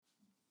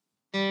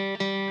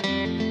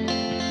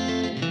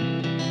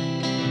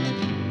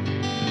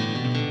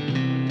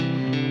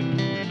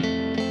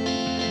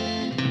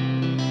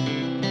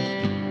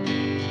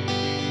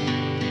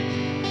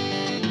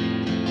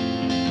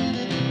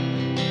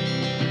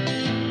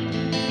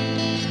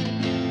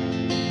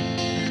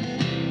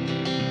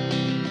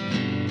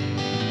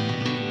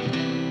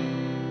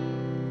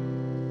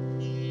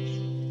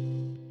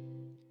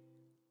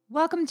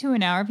Welcome to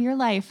An Hour of Your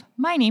Life.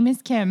 My name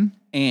is Kim.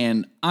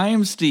 And I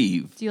am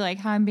Steve. Do you like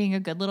how I'm being a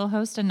good little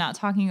host and not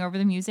talking over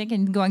the music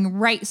and going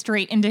right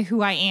straight into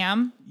who I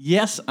am?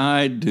 Yes,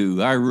 I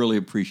do. I really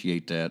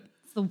appreciate that.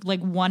 It's the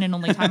one and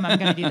only time I'm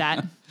going to do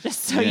that.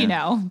 Just so you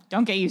know.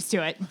 Don't get used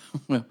to it.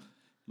 Well,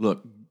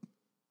 look,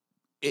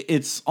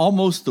 it's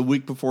almost the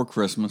week before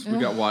Christmas. We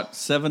got,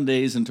 7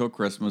 days until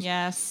Christmas?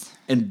 Yes.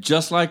 And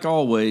just like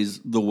always,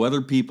 the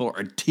weather people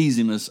are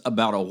teasing us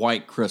about a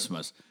white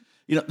Christmas.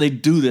 You know, they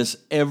do this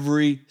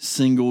every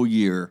single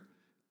year.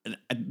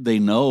 They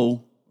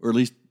know, or at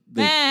least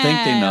they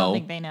think they know. I don't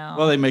think they know.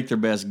 Well, they make their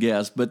best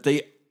guess, but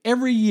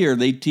every year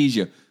they tease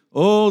you.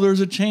 Oh, there's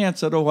a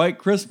chance at a white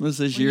Christmas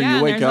this year. Yeah, and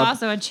you wake there's up,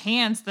 also a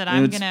chance that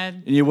I'm going to...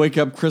 And you wake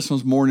up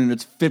Christmas morning,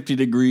 it's 50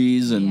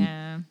 degrees,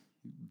 and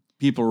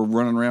people are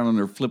running around in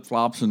their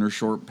flip-flops and their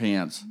short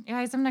pants.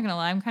 Guys, I'm not going to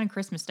lie. I'm kind of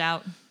Christmased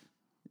out.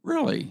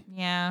 Really?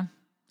 Yeah.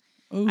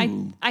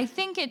 Ooh. I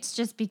think it's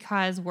just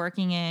because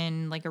working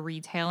in like a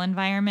retail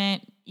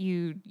environment,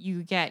 you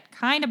get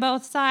kind of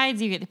both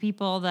sides. You get the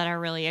people that are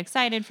really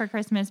excited for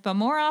Christmas, but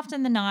more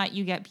often than not,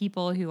 you get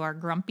people who are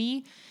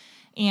grumpy.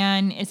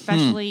 And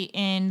especially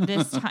in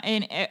this time,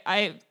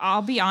 and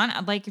I'll be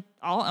honest,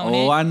 I'll own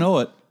it. Oh, I know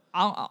it.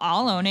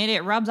 I'll own it.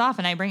 It rubs off,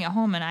 and I bring it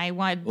home, and I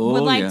would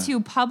like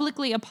to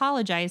publicly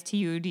apologize to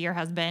you, dear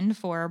husband,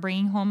 for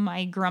bringing home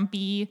my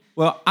grumpy.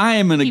 Well, I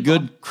am in a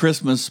good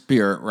Christmas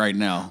spirit right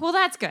now. Well,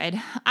 that's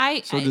good.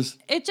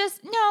 It's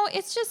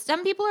just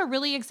some people are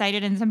really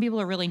excited, and some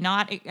people are really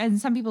not, and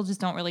some people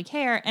just don't really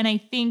care. And I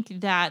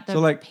think that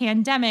the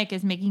pandemic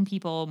is making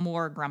people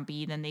more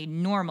grumpy than they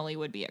normally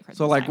would be at Christmas.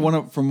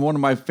 So, from one of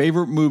my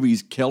favorite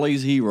movies,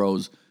 Kelly's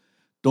Heroes.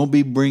 Don't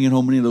be bringing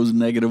home any of those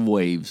negative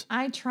waves.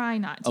 I try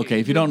not to. Okay,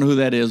 if you don't know who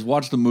that is,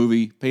 watch the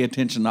movie. Pay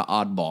attention to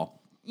Oddball.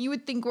 You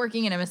would think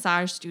working in a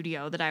massage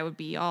studio that I would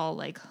be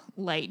all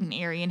light and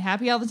airy and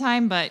happy all the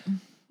time, but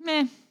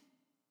meh.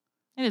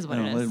 It is what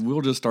it is.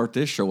 We'll just start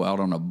this show out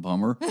on a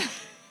bummer.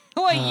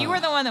 Well, you were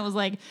the one that was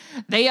like,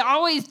 they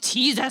always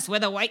tease us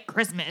with a white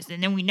Christmas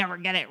and then we never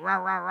get it. Rah,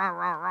 rah, rah,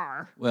 rah,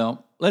 rah.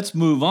 Well, let's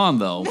move on,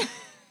 though.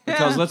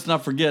 Because let's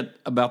not forget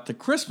about the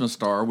Christmas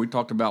star we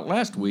talked about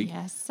last week.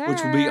 Yes, sir.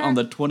 Which will be on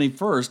the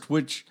 21st,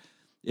 which,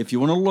 if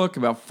you want to look,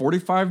 about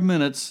 45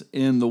 minutes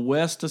in the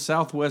west to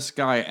southwest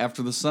sky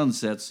after the sun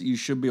sets, you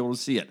should be able to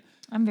see it.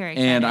 I'm very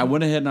excited. And I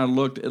went ahead and I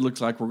looked. It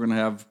looks like we're going to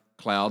have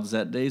clouds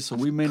that day, so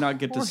we may not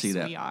get to see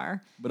that. We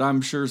are. But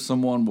I'm sure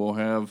someone will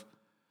have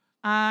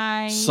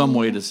some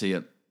way to see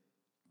it.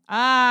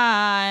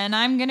 And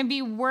I'm going to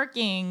be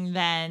working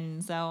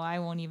then, so I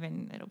won't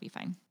even, it'll be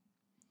fine.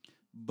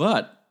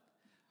 But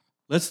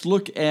let's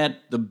look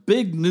at the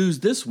big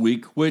news this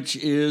week, which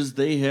is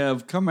they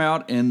have come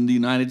out in the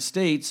United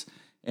States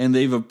and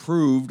they've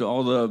approved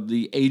all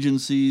the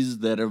agencies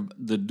that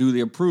do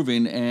the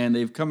approving, and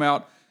they've come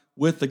out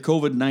with the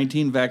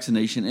COVID-19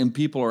 vaccination, and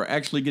people are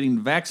actually getting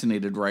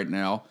vaccinated right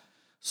now.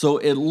 So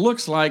it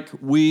looks like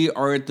we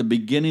are at the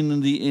beginning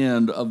and the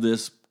end of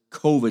this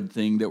COVID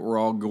thing that we're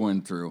all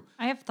going through.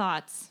 I have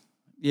thoughts.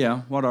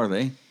 Yeah, what are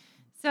they?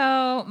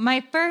 So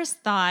my first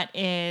thought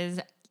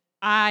is,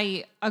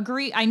 I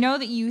agree. I know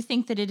that you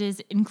think that it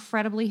is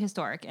incredibly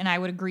historic, and I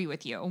would agree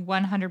with you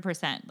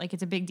 100%. Like,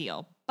 it's a big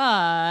deal.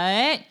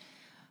 But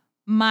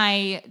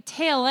my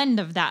tail end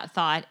of that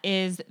thought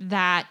is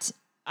that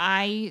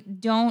I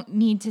don't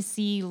need to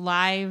see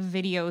live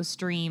video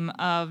stream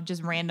of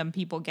just random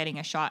people getting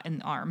a shot in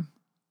the arm.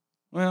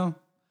 Well,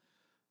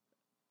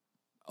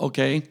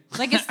 okay.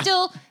 Like,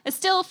 a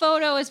still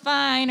photo is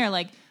fine, or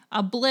like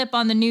a blip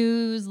on the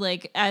news,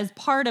 like as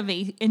part of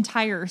a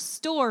entire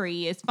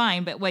story is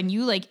fine. But when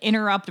you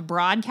interrupt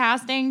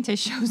broadcasting to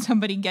show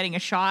somebody getting a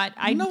shot,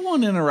 no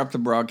one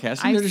interrupted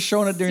broadcasting. They're just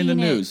showing it during the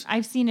news.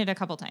 I've seen it a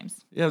couple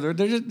times. Yeah, they're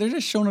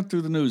just showing it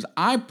through the news.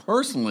 I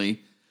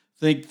personally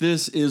think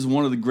this is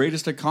one of the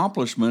greatest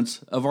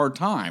accomplishments of our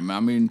time. I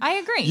mean, I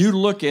agree. You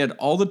look at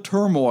all the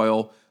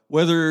turmoil,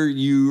 whether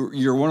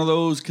you're one of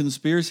those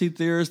conspiracy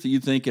theorists that you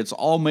think it's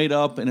all made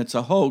up and it's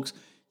a hoax.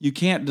 You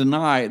can't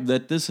deny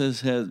that this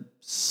has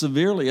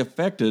severely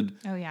affected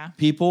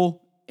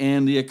people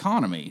and the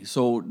economy.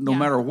 So no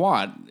matter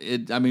what,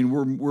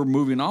 we're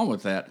moving on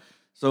with that.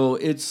 So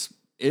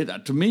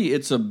to me,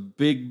 it's a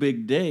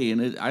big day,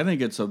 and I think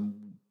it's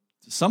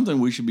something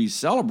we should be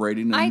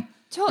celebrating. And I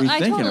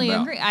totally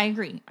about. agree. I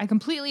agree. I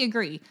completely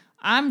agree.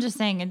 I'm just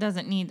saying it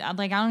doesn't need, I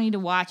don't need to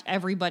watch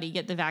everybody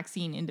get the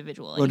vaccine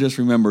individually. Well, just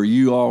remember,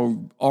 you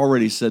all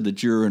already said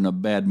that you're in a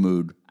bad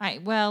mood.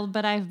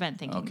 But I've been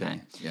thinking that.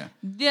 Yeah.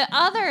 The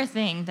other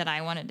thing that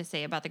I wanted to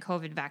say about the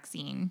COVID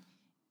vaccine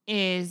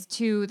is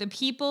to the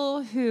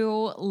people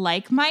who,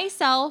 like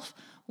myself,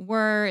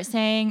 were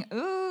saying,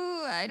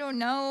 ooh, I don't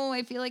know,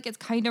 I feel like it's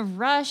kind of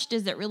rushed.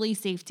 Is it really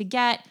safe to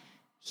get?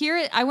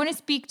 Here, I want to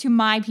speak to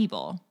my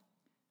people.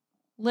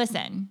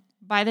 Listen,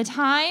 by the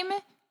time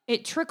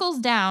it trickles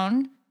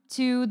down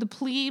to the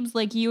plebes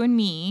like you and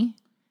me,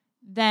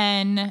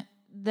 then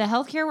the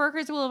healthcare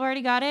workers will have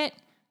already got it.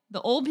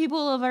 The old people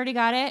will have already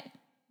got it.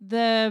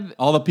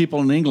 All the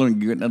people in England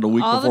are getting it a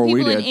week before we did.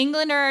 All the people in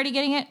England are already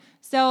getting it.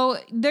 So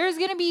there's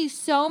going to be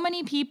so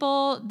many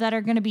people that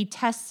are going to be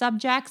test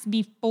subjects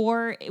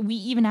before we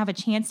even have a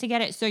chance to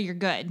get it. So you're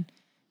good.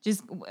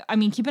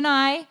 Keep an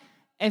eye.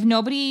 If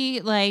nobody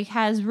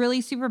has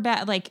really super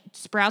bad,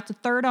 sprouts a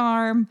third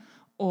arm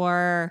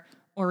or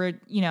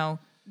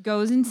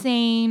goes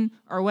insane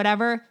or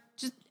whatever,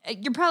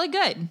 you're probably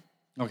good.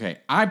 Okay.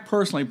 I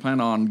personally plan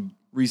on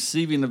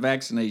receiving the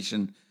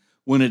vaccination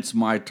when it's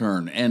my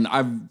turn. And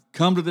I've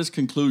come to this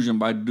conclusion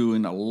by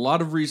doing a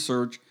lot of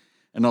research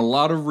and a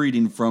lot of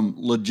reading from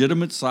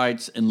legitimate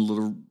sites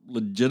and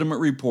legitimate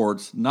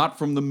reports, not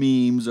from the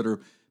memes that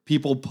are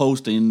people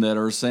posting that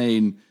are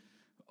saying,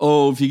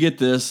 oh, if you get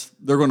this,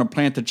 they're going to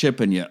plant the chip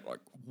in you.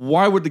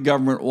 Why would the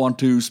government want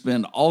to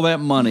spend all that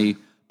money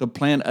to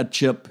plant a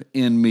chip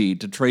in me,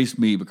 to trace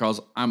me, because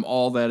I'm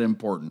all that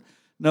important?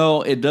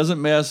 No, it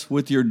doesn't mess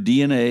with your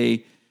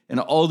DNA and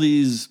all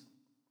these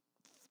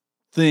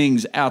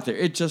things out there.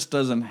 It just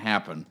doesn't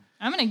happen.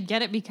 I'm going to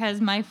get it because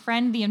my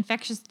friend, the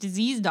infectious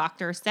disease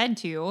doctor, said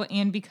to,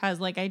 and because,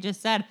 like I just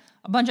said,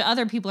 a bunch of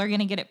other people are going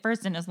to get it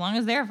first, and as long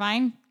as they're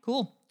fine,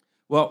 cool.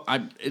 Well,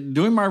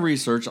 doing my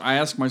research, I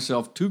asked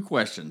myself 2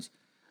 questions.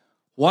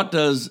 What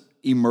does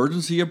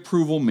emergency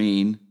approval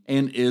mean,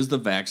 and is the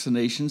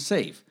vaccination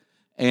safe?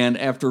 And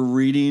after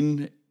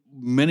reading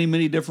many,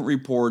 many different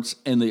reports,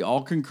 and they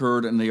all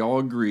concurred and they all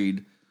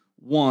agreed,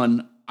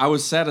 1, I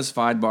was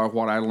satisfied by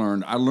what I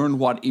learned. I learned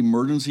what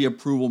emergency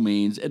approval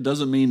means. It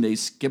doesn't mean they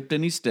skipped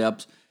any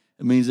steps.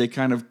 It means they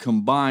kind of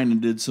combined and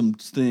did some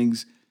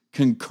things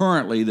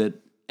concurrently that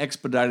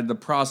expedited the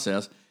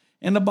process.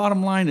 And the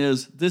bottom line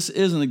is, this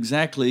isn't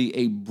exactly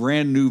a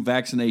brand new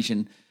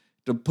vaccination.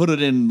 To put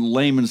it in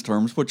layman's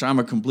terms, which I'm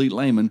a complete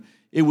layman,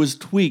 it was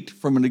tweaked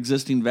from an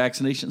existing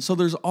vaccination. So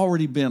there's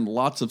already been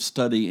lots of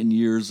study and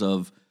years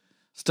of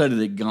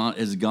study that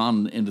has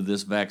gone into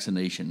this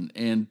vaccination.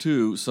 And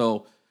 2,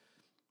 so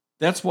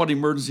that's what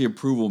emergency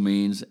approval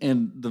means.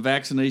 And the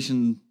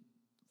vaccination,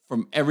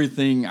 from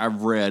everything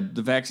I've read,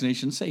 the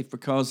vaccination's safe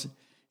because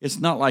it's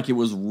not like it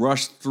was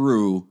rushed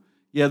through.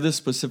 Yeah, this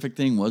specific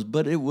thing was,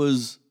 but it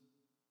was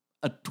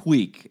a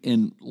tweak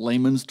in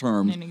layman's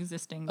terms an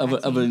existing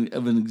of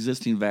an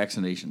existing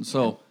vaccination.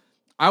 So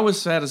I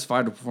was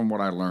satisfied from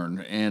what I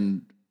learned.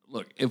 And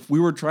look, if we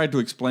were trying to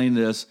explain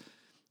this,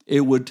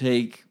 it would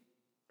take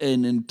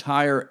an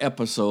entire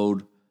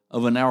episode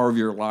of an hour of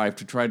your life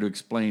to try to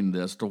explain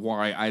this, to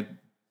why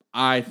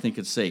I think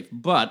it's safe.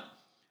 But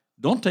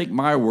don't take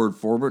my word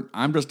for it.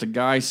 I'm just a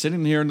guy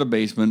sitting here in the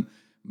basement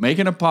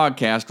making a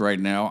podcast right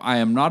now. I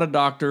am not a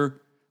doctor.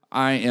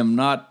 I am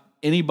not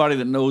anybody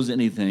that knows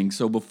anything.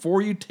 So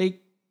before you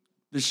take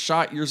the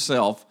shot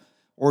yourself,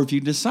 or if you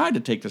decide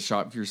to take the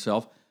shot for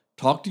yourself,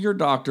 talk to your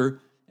doctor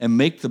and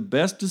make the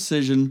best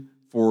decision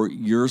for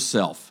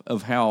yourself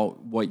of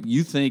what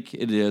you think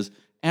it is.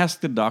 Ask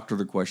the doctor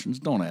the questions.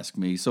 Don't ask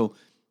me. So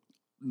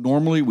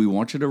normally we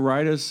want you to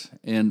write us,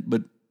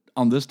 but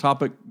on this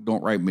topic,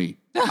 don't write me.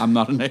 I'm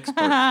not an expert.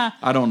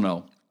 I don't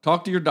know.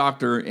 Talk to your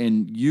doctor,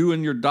 and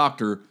your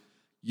doctor,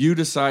 you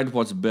decide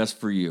what's best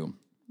for you.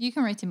 You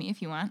can write to me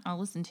if you want. I'll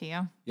listen to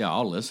you. Yeah,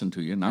 I'll listen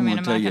to you. And I'm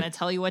not going to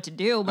tell you what to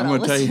do, but I'll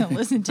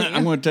listen to you.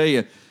 I'm going to tell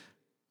you,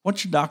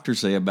 what's your doctor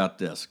say about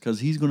this?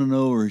 Because he's going to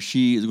know, or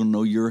she is going to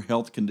know your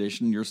health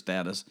condition, your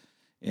status,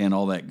 and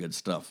all that good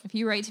stuff. If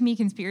you write to me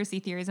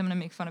conspiracy theories, I'm going to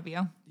make fun of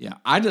you. Yeah,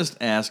 I just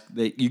ask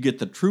that you get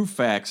the true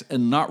facts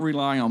and not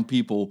rely on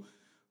people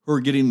who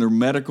are getting their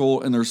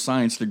medical and their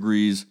science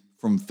degrees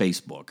from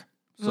Facebook.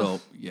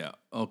 So, yeah,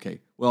 okay.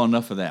 Well,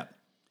 enough of that.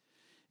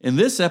 In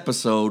this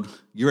episode,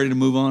 you ready to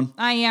move on?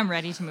 I am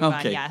ready to move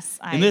on, yes.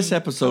 In this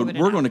episode,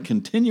 we're going to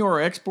continue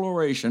our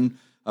exploration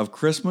of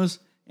Christmas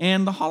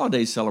and the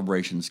holiday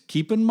celebrations.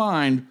 Keep in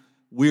mind,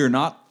 we are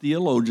not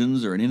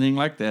theologians or anything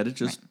like that. It's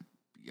just,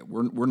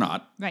 we're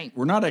not. Right.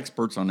 We're not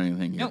experts on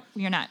anything here. Nope,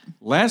 you're not.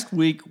 Last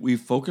week, we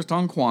focused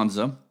on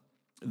Kwanzaa.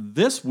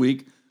 This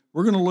week,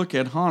 we're going to look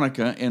at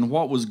Hanukkah and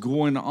what was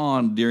going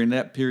on during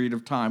that period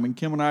of time. And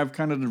Kim and I have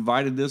kind of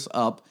divided this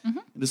up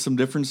into some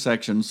different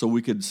sections so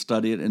we could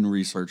study it and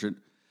research it.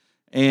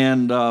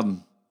 And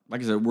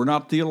like I said, we're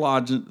not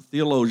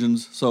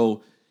theologians.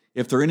 So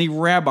if there are any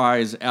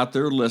rabbis out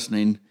there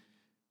listening,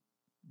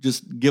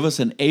 just give us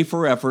an A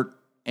for effort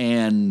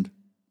and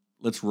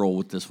let's roll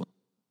with this one.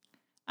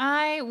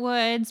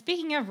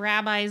 Speaking of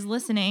rabbis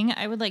listening,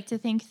 I would like to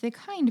thank the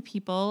kind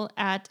people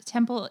at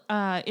Temple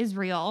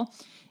Israel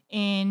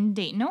in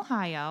Dayton,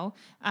 Ohio.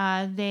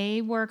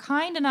 They were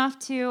kind enough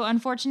to,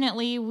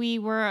 unfortunately, we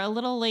were a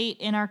little late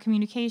in our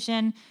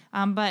communication,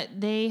 but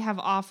they have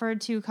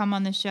offered to come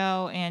on the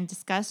show and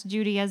discuss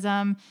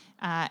Judaism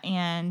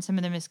and some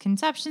of the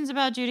misconceptions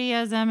about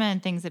Judaism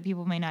and things that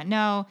people may not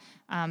know.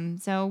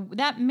 So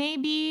that may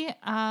be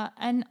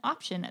an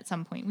option at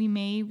some point. We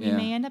may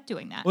end up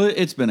doing that. Well,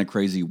 it's been a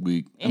crazy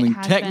week.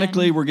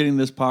 Technically, we're getting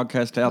this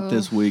podcast out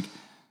this week.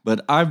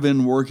 But I've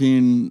been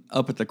working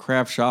up at the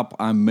craft shop.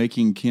 I'm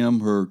making Kim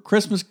her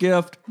Christmas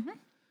gift,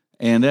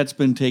 and that's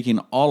been taking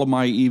all of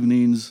my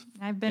evenings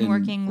I've been And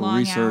working for long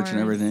research hours and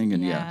everything,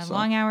 and so.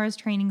 long hours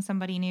training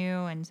somebody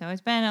new, and so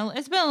it's been a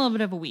little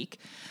bit of a week.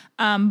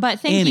 But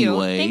thank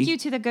you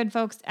to the good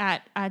folks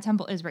at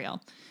Temple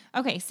Israel.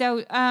 Okay,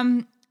 so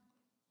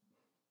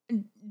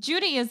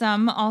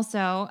Judaism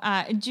also.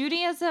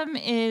 Judaism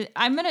is.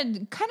 I'm going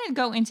to kind of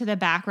go into the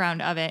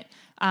background of it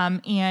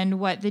and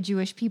what the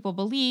Jewish people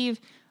believe.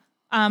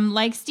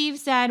 Like Steve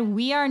said,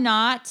 we are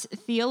not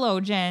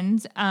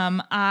theologians.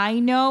 I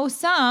know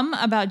some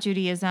about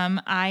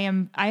Judaism.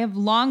 I have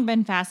long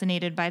been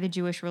fascinated by the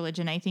Jewish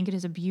religion. I think it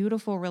is a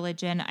beautiful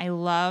religion. I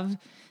love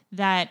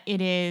that it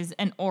is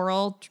an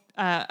oral,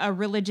 a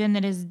religion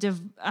that is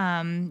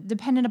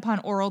dependent upon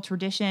oral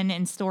tradition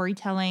and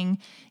storytelling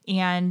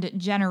and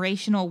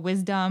generational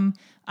wisdom.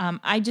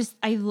 I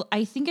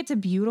think it's a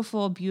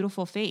beautiful,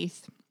 beautiful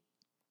faith.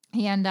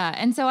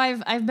 And so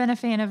I've been a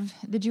fan of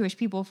the Jewish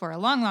people for a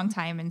long, long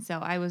time, and so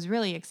I was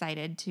really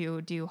excited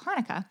to do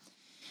Hanukkah.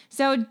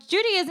 So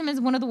Judaism is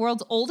one of the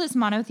world's oldest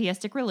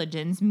monotheistic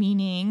religions,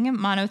 meaning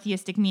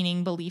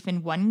belief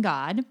in one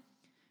God.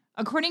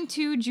 According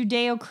to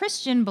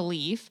Judeo-Christian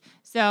belief,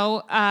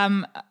 so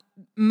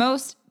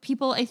most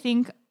people, I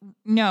think,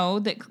 know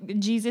that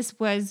Jesus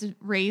was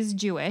raised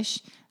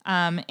Jewish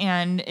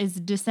and is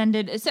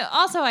descended. So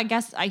also, I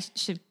guess I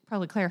should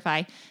probably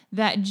clarify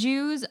that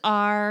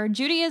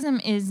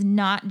Judaism is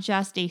not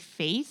just a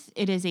faith.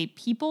 It is a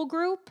people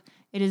group.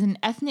 It is an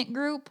ethnic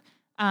group.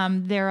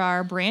 There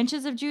are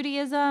branches of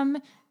Judaism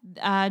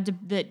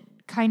that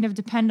kind of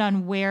depend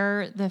on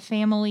where the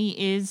family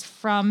is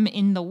from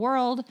in the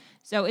world.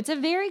 So it's a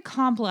very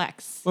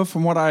complex. Well,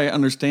 from what I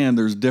understand,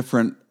 there's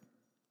different,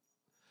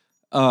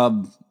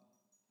 I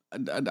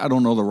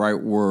don't know the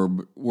right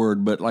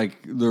word, but like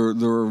there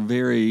are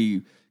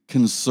very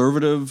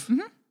conservative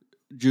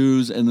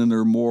Jews, and then there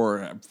are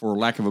more, for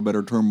lack of a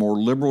better term, more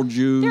liberal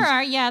Jews. There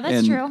are, yeah,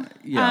 that's true.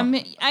 Yeah.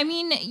 I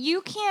mean,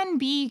 you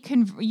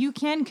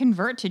can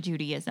convert to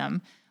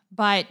Judaism,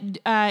 but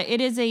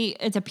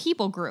it's a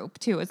people group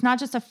too. It's not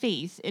just a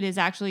faith. It is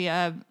actually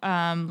a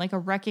like a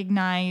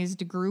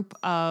recognized group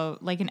of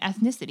like an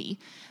ethnicity.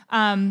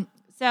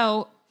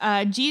 So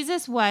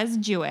Jesus was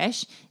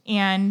Jewish,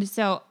 and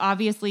so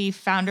obviously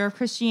founder of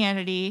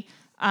Christianity.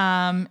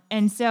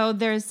 And so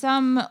there's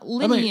some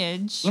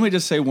lineage. Let me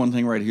just say one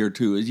thing right here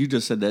too. Is you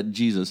just said that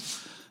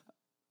Jesus,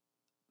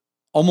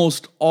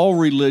 almost all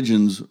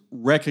religions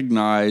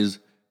recognize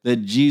that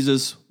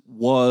Jesus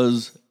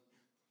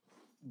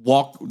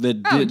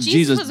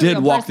Jesus did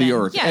walk the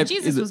earth. Yeah,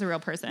 Jesus was a real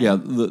person. Yeah,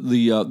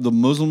 the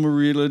Muslim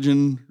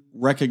religion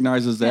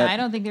recognizes that. Yeah, I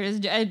don't think there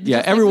is.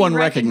 Everyone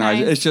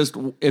recognizes it. It's just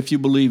if you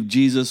believe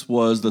Jesus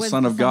was the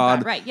Son of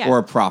God, right, yeah. or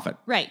a prophet.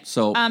 Right.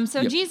 So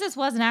Jesus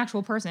was an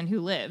actual person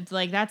who lived.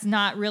 Like, that's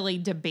not really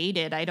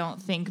debated, I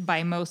don't think,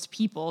 by most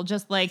people.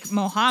 Just like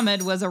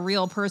Muhammad was a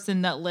real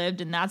person that lived,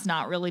 and that's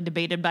not really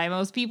debated by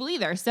most people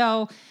either.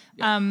 So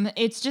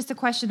it's just a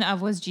question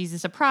of, was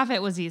Jesus a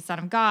prophet? Was he a son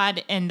of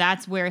God? And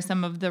that's where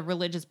some of the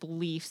religious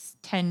beliefs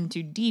tend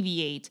to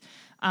deviate.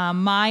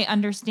 My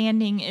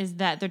understanding is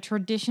that the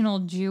traditional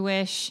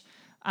Jewish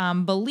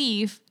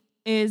belief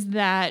is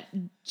that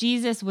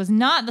Jesus was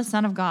not the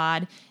Son of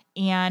God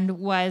and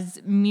was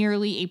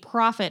merely a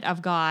prophet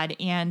of God,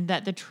 and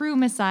that the true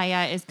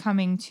Messiah is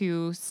coming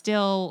to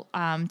still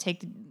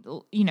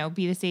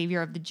be the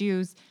savior of the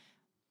Jews.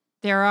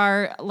 There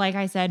are, like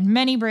I said,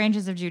 many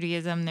branches of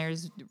Judaism.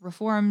 There's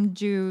Reformed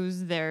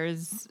Jews. There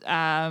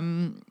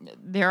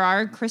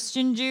are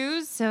Christian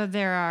Jews. So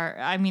there's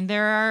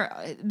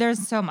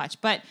so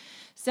much. But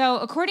so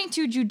according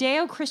to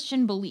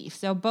Judeo-Christian belief,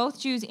 so both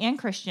Jews and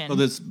Christians. So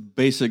that's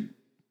basic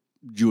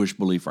Jewish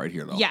belief right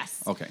here, though.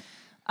 Yes. Okay.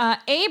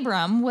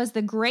 Abram was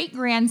the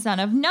great-grandson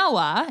of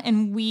Noah,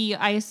 and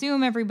I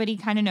assume everybody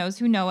kind of knows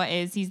who Noah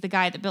is. He's the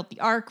guy that built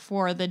the ark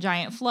for the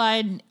giant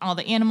flood, all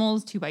the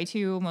animals, 2 by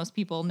 2. Most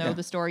people know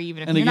the story,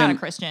 even if you're not a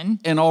Christian.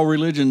 And all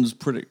religions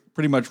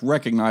pretty much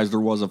recognize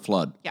there was a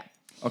flood. Yeah.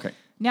 Okay.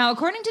 Now,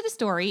 according to the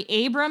story,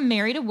 Abram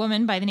married a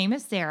woman by the name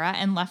of Sarah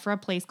and left for a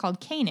place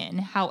called Canaan.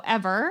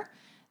 However,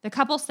 the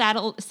couple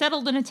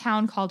settled in a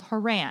town called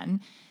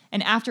Haran.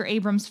 And after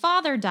Abram's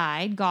father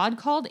died, God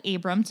called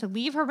Abram to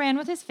leave Haran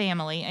with his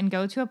family and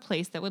go to a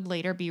place that would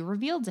later be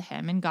revealed to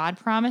him. And God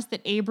promised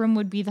that Abram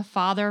would be the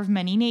father of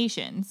many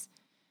nations.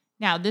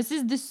 Now, this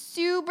is the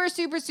super,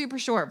 super, super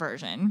short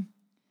version.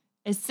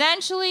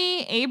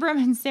 Essentially, Abram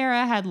and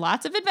Sarah had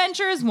lots of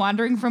adventures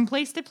wandering from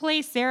place to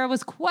place. Sarah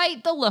was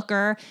quite the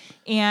looker,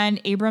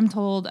 and Abram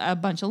told a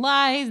bunch of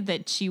lies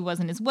that she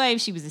wasn't his wife,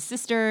 she was his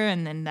sister,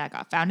 and then that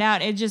got found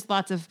out. It just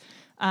lots of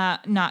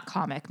not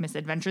comic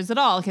misadventures at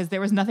all, because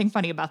there was nothing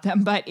funny about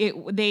them, but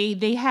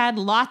they had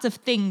lots of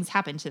things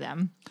happen to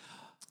them.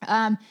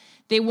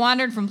 They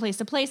wandered from place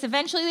to place.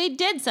 Eventually, they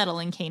did settle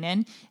in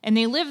Canaan, and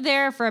they lived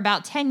there for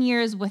about 10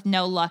 years with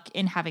no luck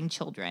in having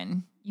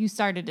children. You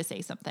started to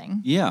say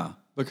something. Yeah,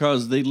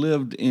 because they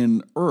lived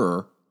in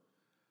Ur,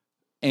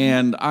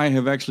 and I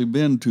have actually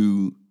been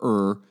to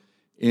Ur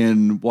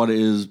in what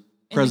is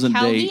present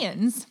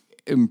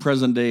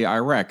day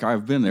Iraq.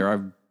 I've been there.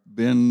 I've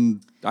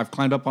I've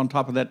climbed up on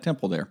top of that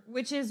temple there.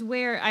 Which is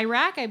where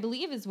Iraq, I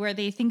believe, is where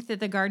they think that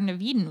the Garden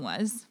of Eden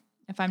was,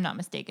 if I'm not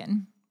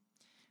mistaken.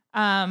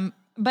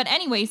 But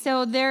anyway,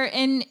 so there,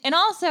 and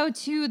also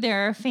too,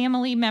 there are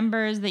family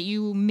members that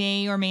you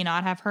may or may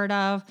not have heard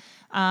of.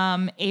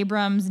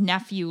 Abram's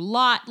nephew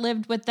Lot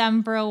lived with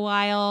them for a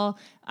while,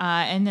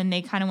 and then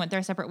they kind of went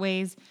their separate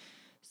ways.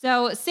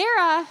 So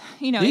Sarah,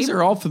 these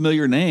are all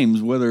familiar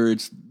names, whether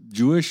it's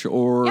Jewish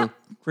or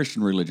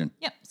Christian religion.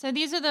 Yep. So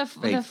these are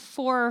the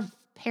four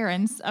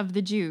parents of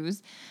the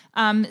Jews.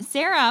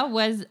 Sarah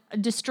was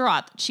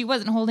distraught. She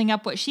wasn't holding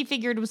up what she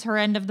figured was her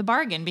end of the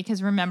bargain,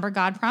 because remember,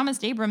 God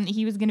promised Abram that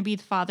he was going to be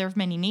the father of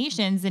many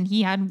nations, and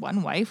he had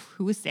one wife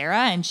who was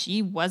Sarah, and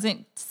she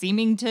wasn't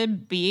seeming to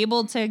be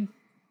able to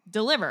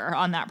deliver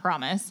on that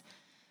promise.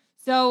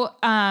 So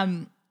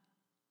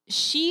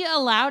she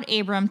allowed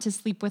Abram to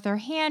sleep with her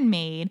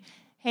handmaid,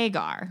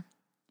 Hagar.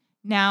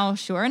 Now,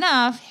 sure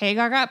enough,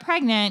 Hagar got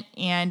pregnant,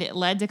 and it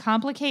led to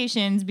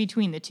complications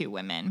between the two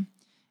women.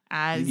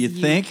 As you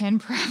can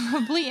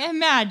probably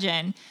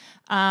imagine.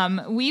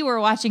 We were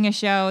watching a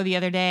show the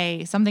other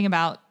day, something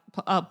about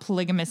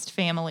polygamist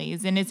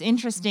families. And it's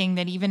interesting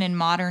that even in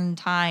modern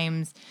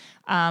times,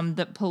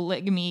 that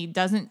polygamy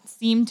doesn't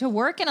seem to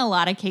work in a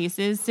lot of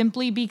cases,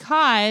 simply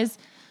because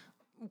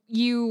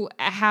you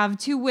have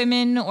two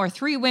women or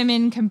three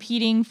women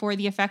competing for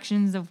the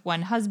affections of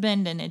one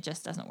husband, and it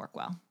just doesn't work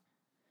well.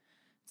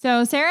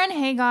 So Sarah and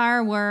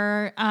Hagar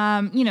were,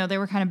 they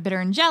were kind of bitter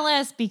and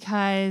jealous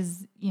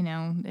because,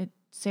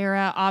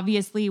 Sarah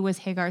obviously was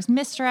Hagar's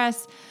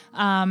mistress,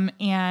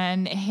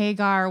 and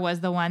Hagar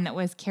was the one that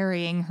was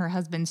carrying her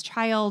husband's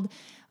child.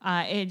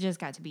 It just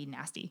got to be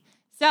nasty.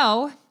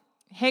 So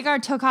Hagar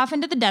took off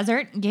into the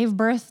desert, gave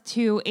birth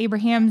to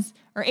Abram's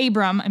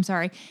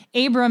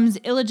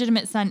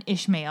illegitimate son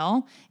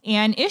Ishmael,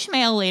 and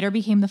Ishmael later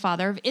became the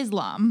father of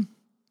Islam.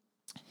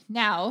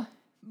 Now,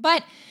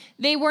 but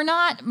they were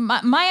not,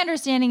 my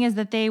understanding is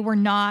that they were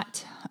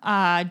not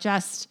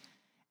just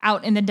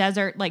out in the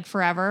desert like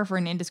forever for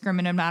an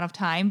indiscriminate amount of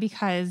time,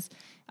 because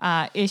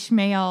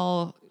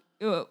Ishmael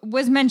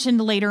was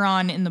mentioned later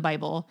on in the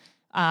Bible,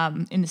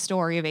 in the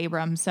story of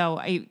Abram. So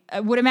I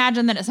would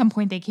imagine that at some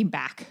point they came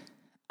back.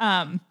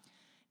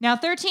 Now,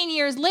 13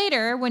 years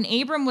later, when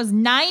Abram was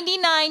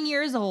 99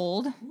 years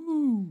old,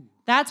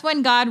 that's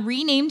when God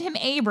renamed him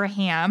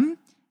Abraham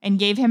and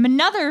gave him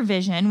another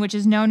vision, which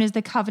is known as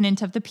the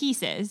Covenant of the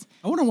Pieces.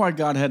 I wonder why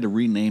God had to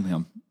rename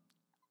him.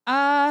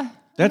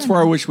 That's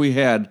where I wish we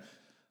had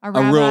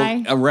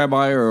a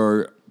rabbi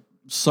or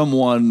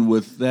someone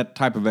with that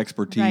type of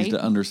expertise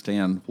to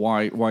understand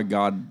why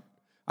God.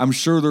 I'm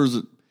sure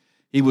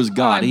he was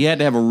God. He had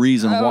to have a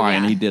reason why,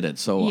 and he did it.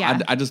 So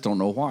I just don't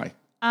know why.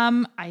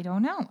 I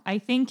don't know. I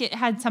think it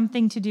had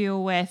something to do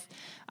with,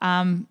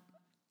 I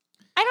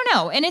don't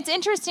know. And it's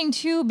interesting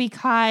too,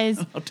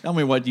 because tell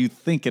me what you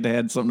think it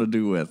had something to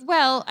do with.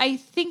 Well, I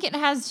think it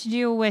has to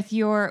do with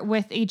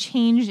a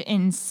change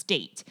in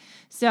state.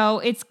 So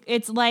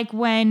it's like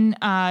when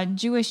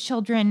Jewish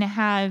children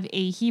have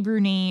a Hebrew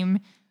name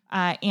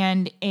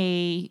and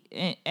a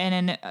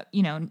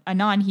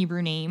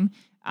non-Hebrew name,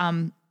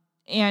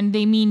 and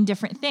they mean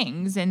different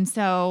things. And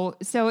so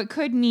it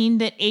could mean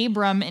that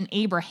Abram and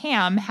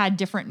Abraham had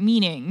different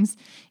meanings,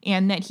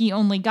 and that he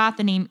only got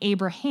the name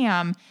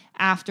Abraham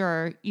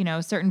after,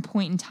 a certain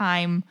point in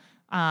time,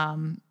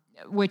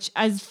 which,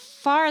 as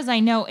far as I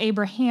know,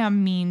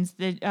 Abraham means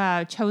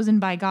the chosen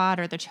by God,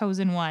 or the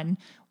chosen one,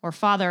 or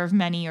father of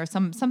many, or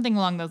something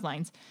along those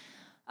lines.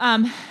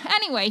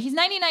 Anyway, he's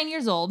 99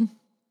 years old.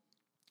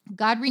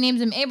 God renames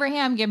him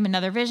Abraham, gave him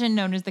another vision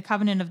known as the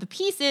Covenant of the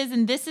Pieces,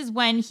 and this is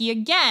when he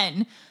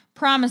again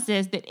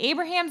promises that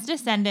Abraham's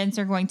descendants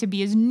are going to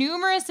be as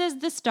numerous as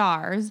the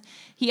stars.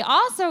 He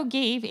also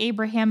gave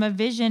Abraham a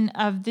vision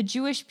of the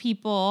Jewish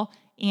people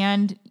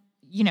and,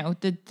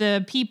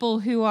 the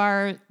people who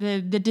are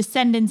the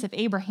descendants of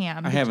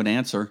Abraham. I have an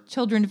answer.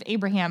 Children of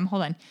Abraham.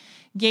 Hold on.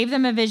 Gave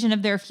them a vision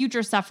of their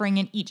future suffering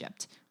in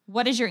Egypt.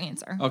 What is your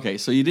answer? Okay,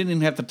 so you didn't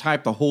even have to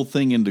type the whole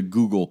thing into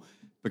Google,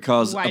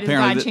 because why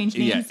apparently does God change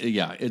names?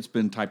 Yeah, it's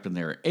been typed in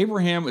there.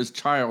 Abraham is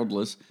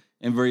childless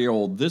and very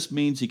old. This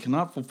means he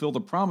cannot fulfill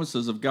the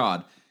promises of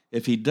God.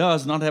 If he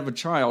does not have a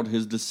child,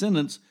 his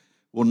descendants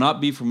will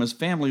not be from his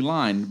family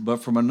line,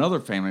 but from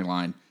another family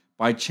line.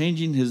 By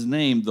changing his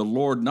name, the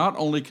Lord not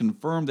only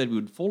confirmed that he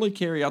would fully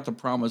carry out the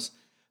promise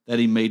that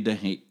he made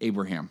to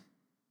Abraham.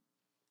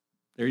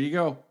 There you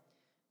go.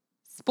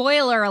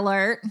 Spoiler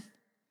alert.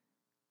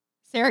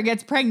 Sarah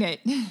gets pregnant.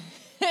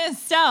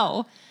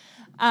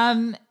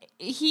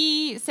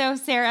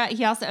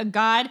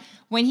 God,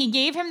 when he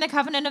gave him the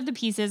Covenant of the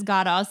Pieces,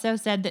 God also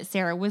said that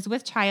Sarah was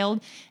with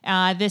child.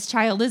 This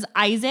child is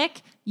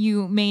Isaac.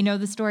 You may know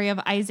the story of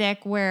Isaac,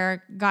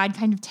 where God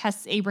kind of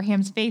tests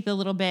Abraham's faith a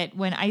little bit.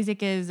 When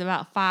Isaac is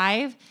about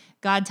 5,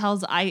 God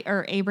tells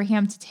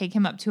Abraham to take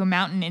him up to a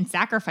mountain and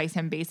sacrifice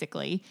him,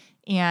 basically.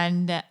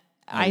 And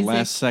Isaac,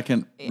 last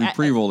second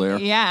retrieval there.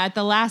 Yeah, at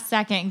the last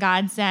second,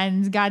 God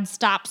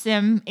stops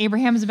him.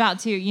 Abraham's about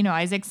to,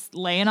 Isaac's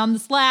laying on the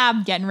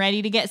slab, getting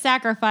ready to get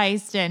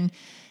sacrificed. And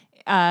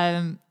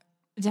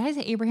Did I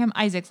say Abraham?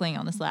 Isaac's laying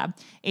on the slab.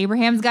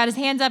 Abraham's got his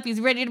hands up. He's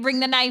ready to bring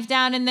the knife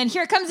down. And then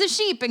here comes a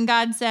sheep. And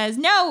God says,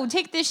 no,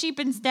 take this sheep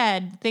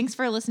instead. Thanks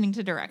for listening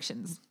to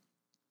directions.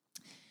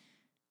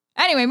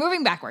 Anyway,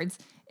 moving backwards.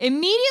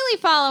 Immediately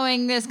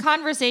following this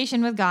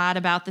conversation with God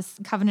about this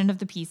covenant of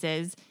the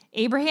pieces,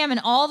 Abraham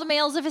and all the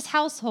males of his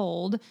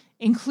household,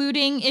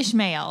 including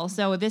Ishmael.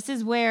 So this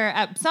is where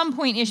at some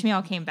point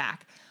Ishmael came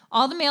back.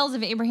 All the males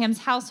of Abraham's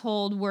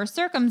household were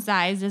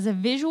circumcised as a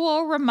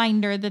visual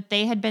reminder that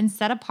they had been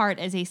set apart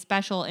as a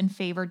special and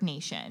favored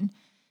nation.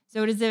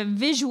 So it is a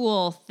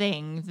visual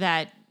thing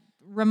that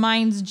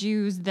reminds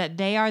Jews that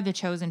they are the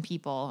chosen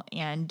people,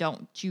 and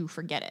don't you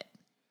forget it.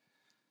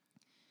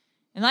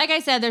 And like I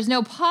said, there's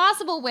no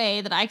possible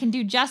way that I can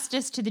do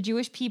justice to the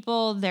Jewish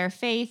people, their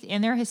faith,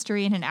 and their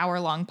history in an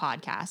hour-long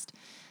podcast.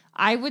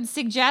 I would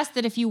suggest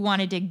that if you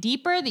want to dig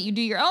deeper, that you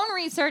do your own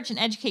research and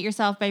educate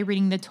yourself by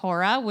reading the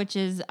Torah, which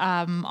is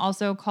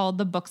also called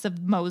the Books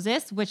of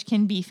Moses, which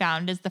can be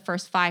found as the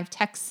first 5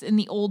 texts in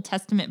the Old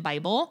Testament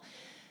Bible.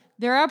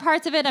 There are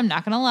parts of it, I'm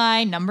not going to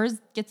lie, Numbers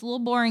gets a little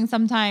boring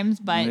sometimes,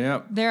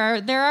 but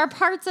there are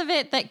parts of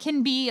it that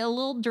can be a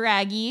little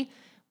draggy.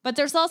 But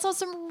there's also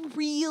some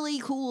really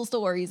cool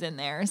stories in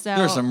there. So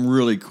there's some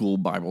really cool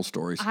Bible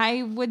stories.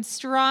 I would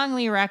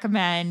strongly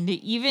recommend,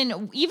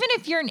 even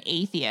if you're an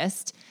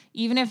atheist,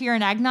 even if you're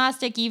an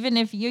agnostic, even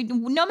if you,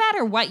 no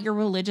matter what your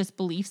religious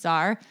beliefs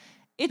are,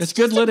 it's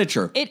good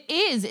literature. It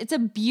is. It's a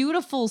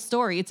beautiful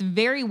story. It's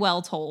very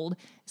well told.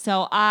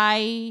 So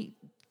I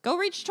go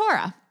read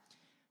Torah.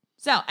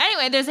 So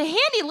anyway, there's a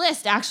handy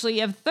list actually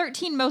of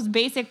 13 most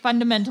basic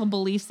fundamental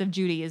beliefs of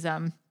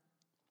Judaism.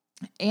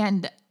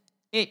 And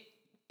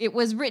it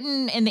was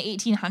written in the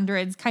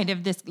 1800s, kind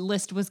of this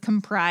list was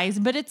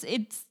comprised, but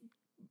it's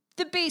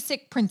the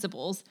basic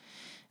principles.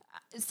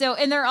 So,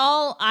 and they're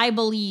all I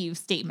believe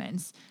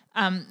statements.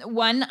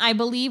 1, I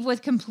believe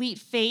with complete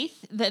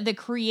faith that the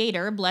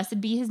Creator, blessed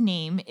be his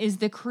name, is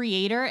the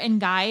creator and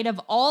guide of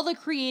all the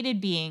created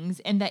beings,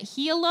 and that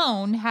he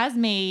alone has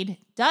made,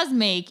 does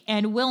make,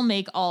 and will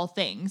make all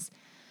things.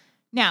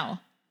 Now,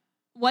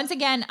 once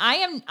again,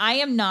 I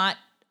am not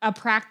a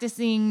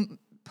practicing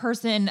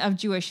person of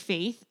Jewish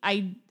faith.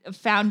 I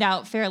found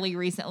out fairly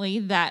recently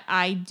that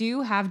I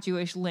do have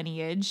Jewish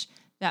lineage,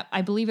 that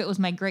I believe it was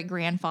my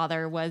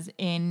great-grandfather was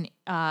in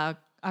a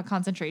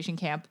concentration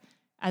camp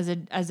as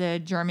a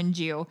German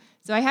Jew.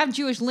 So I have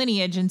Jewish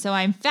lineage, and so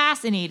I'm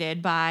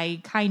fascinated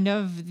by kind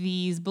of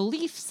these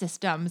belief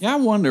systems. Yeah, I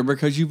wonder,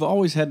 because you've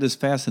always had this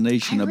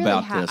fascination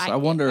about this. I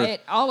wonder.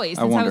 It always,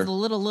 since I was a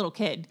little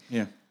kid.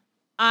 Yeah.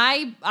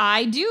 I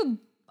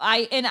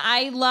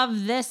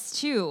love this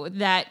too,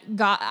 that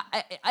God,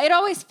 it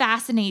always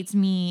fascinates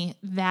me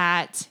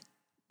that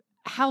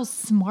how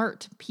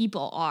smart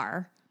people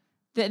are.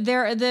 That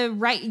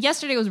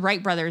yesterday was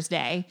Wright Brothers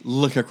Day.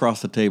 Look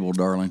across the table,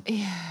 darling.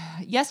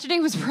 Yesterday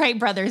was Wright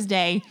Brothers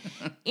Day.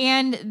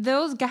 And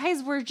those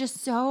guys were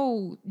just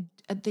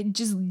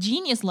just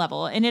genius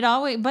level.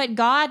 And but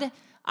God,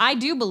 I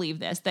do believe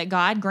this, that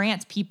God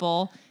grants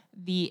people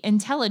the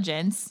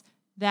intelligence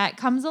that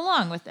comes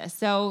along with this.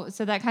 So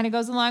that kind of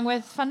goes along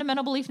with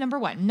fundamental belief number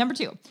 1. Number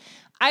 2,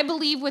 I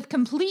believe with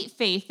complete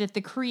faith that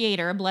the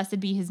Creator, blessed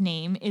be his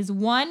name, is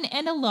one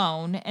and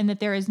alone, and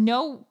that there is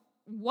no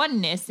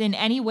oneness in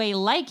any way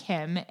like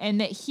him, and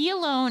that he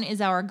alone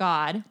is our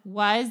God,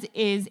 was,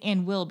 is,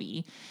 and will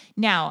be.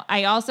 Now,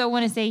 I also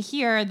want to say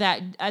here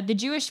that the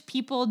Jewish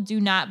people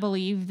do not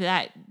believe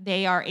that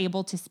they are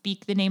able to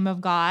speak the name of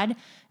God.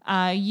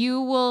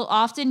 You will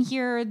often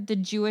hear the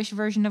Jewish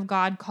version of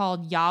God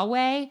called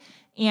Yahweh,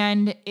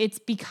 and it's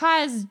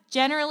because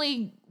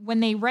generally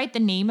when they write the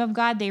name of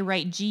God, they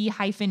write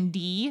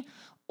G-D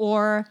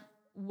or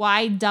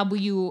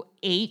YWHEH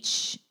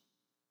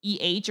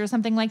or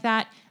something like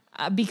that,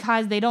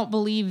 because they don't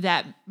believe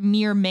that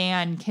mere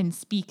man can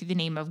speak the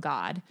name of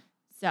God.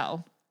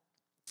 So,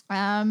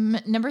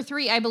 number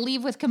 3, I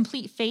believe with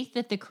complete faith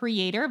that the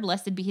Creator,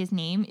 blessed be his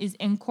name, is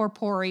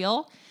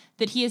incorporeal,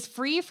 that he is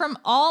free from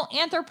all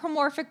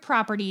anthropomorphic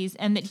properties,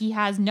 and that he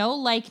has no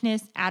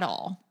likeness at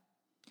all.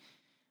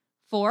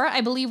 4,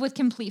 I believe with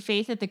complete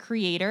faith that the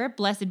Creator,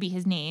 blessed be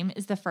his name,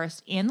 is the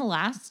first and the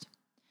last.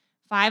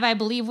 5, I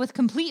believe with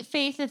complete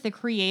faith that the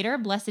Creator,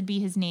 blessed be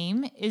his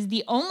name, is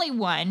the only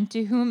one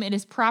to whom it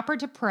is proper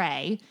to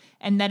pray,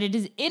 and that it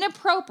is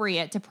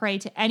inappropriate to pray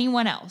to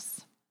anyone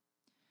else.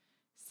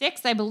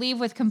 6, I believe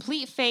with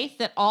complete faith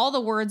that all the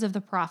words of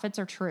the prophets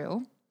are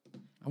true.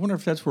 I wonder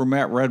if that's where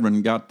Matt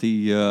Redman got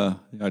the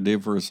idea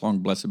for his song,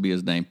 Blessed Be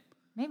His Name.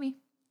 Maybe.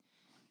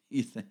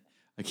 You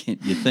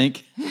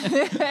think?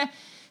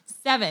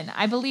 7,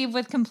 I believe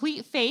with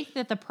complete faith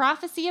that the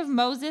prophecy of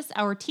Moses,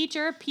 our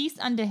teacher, peace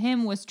unto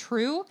him, was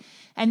true,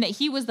 and that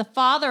he was the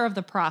father of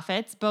the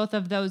prophets, both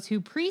of those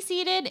who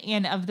preceded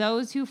and of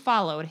those who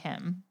followed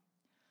him.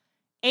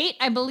 8,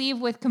 I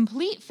believe with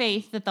complete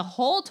faith that the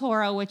whole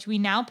Torah which we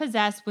now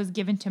possess was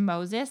given to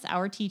Moses,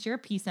 our teacher,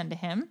 peace unto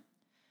him.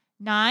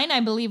 9, I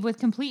believe with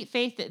complete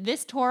faith that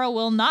this Torah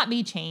will not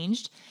be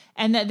changed,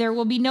 and that there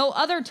will be no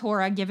other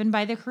Torah given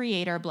by the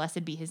Creator,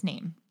 blessed be his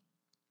name.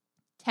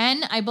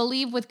 10, I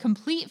believe with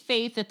complete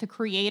faith that the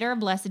Creator,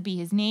 blessed be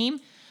his name,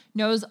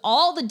 knows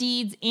all the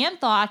deeds and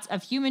thoughts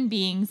of human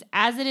beings,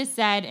 as it is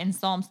said in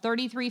Psalms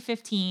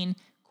 33:15,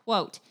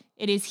 quote,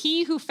 "It is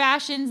he who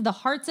fashions the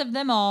hearts of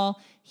them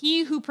all,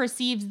 he who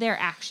perceives their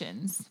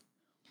actions."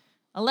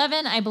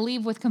 11, I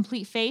believe with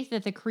complete faith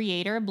that the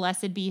Creator,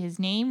 blessed be his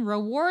name,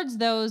 rewards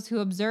those who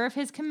observe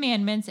his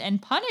commandments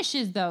and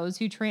punishes those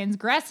who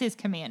transgress his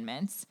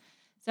commandments.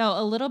 So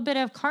a little bit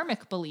of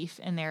karmic belief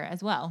in there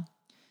as well.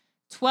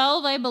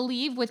 12, I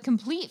believe with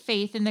complete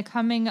faith in the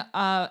coming,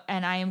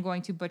 and I am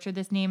going to butcher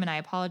this name and I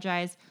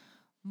apologize,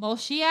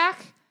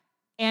 Moshiach.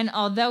 And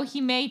although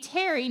he may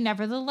tarry,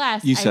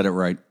 nevertheless, You said it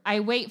right.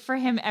 I wait for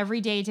him every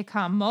day to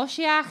come.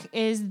 Moshiach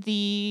is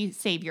the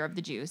savior of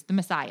the Jews, the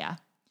Messiah.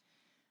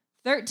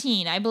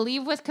 13, I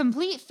believe with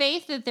complete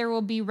faith that there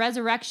will be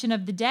resurrection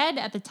of the dead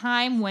at the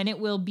time when it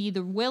will be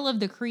the will of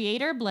the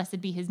Creator,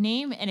 blessed be his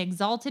name, and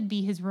exalted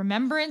be his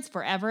remembrance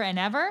forever and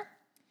ever.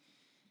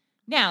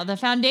 Now, the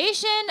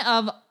foundation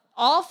of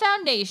all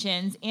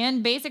foundations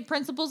and basic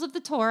principles of the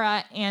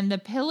Torah and the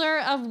pillar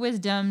of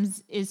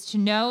wisdoms is to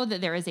know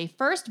that there is a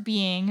first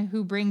being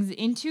who brings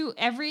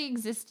every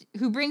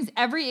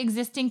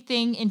existing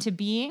thing into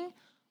being.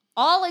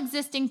 All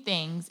existing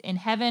things in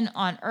heaven,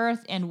 on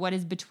earth, and what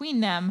is between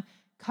them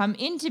come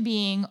into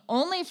being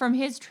only from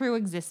his true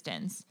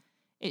existence.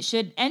 If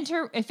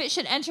it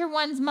should enter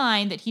one's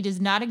mind that he does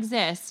not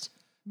exist,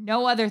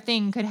 no other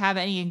thing could have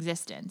any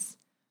existence.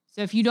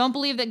 So if you don't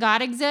believe that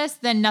God exists,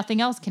 then nothing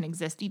else can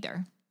exist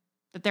either.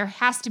 That there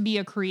has to be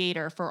a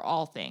creator for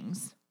all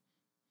things.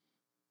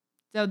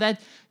 So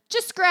that's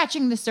just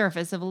scratching the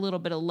surface of a little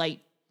bit of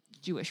light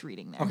Jewish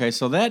reading there. Okay,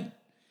 so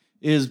that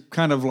is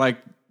kind of like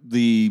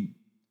the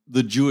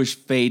Jewish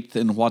faith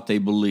and what they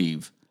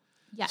believe.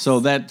 Yes. So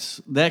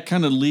that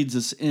kind of leads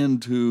us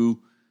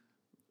into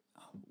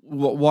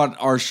what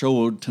our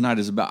show tonight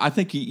is about. I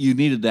think you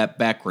needed that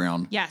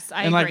background. Yes,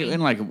 I agree.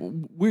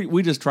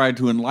 We just tried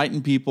to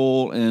enlighten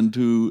people and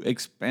to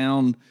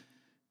expound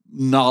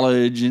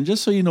knowledge, and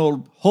just so you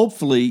know,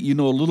 hopefully you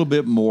know a little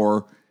bit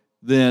more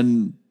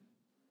than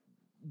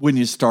when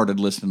you started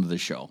listening to the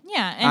show.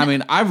 Yeah. I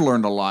mean, I've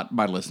learned a lot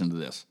by listening to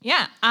this.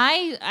 Yeah,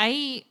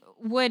 I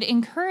would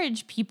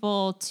encourage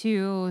people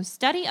to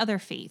study other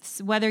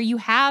faiths, whether you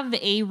have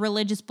a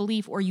religious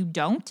belief or you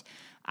don't.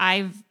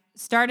 I've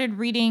started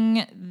reading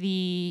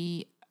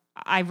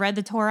I've read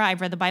the Torah,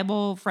 I've read the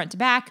Bible front to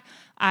back.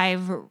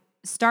 I've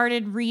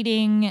started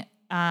reading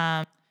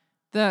the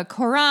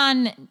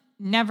Quran,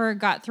 never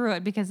got through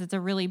it because it's a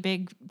really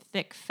big,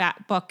 thick,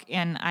 fat book,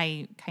 and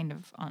I kind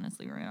of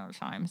honestly ran out of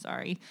time,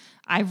 sorry.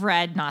 I've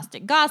read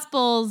Gnostic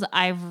Gospels,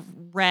 I've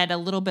read a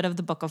little bit of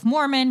the Book of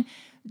Mormon.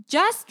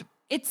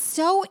 It's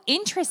so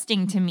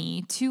interesting to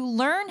me to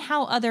learn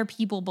how other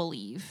people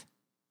believe.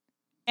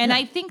 And yeah.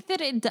 I think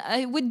that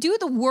it would do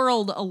the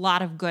world a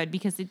lot of good,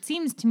 because it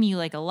seems to me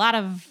like a lot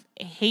of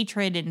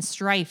hatred and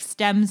strife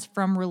stems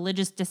from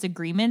religious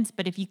disagreements.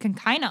 But if you can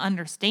kind of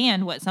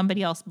understand what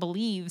somebody else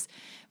believes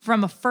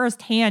from a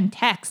firsthand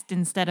text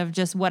instead of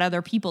just what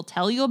other people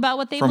tell you about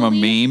what they believe. From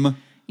a meme?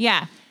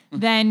 Yeah.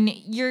 Then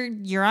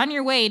you're on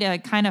your way to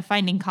kind of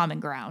finding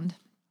common ground.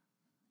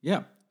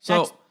 Yeah. So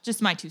that's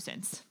just my 2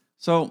 cents.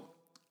 So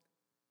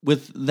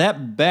with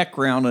that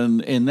background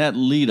and that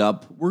lead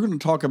up, we're going to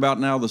talk about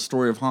now the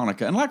story of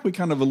Hanukkah. And like we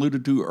kind of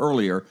alluded to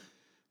earlier,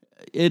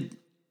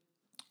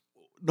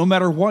 no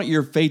matter what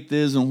your faith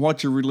is and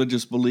what your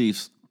religious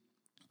beliefs,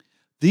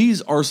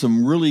 these are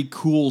some really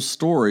cool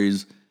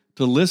stories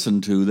to listen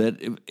to.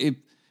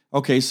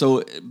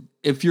 So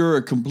if you're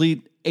a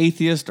complete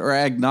atheist or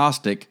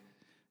agnostic,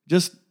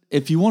 just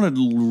if you want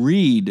to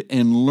read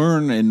and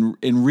learn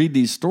and read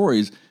these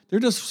stories, they're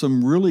just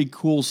some really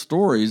cool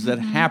stories that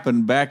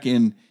happened back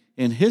in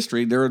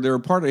history. They're a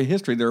part of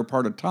history. They're a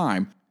part of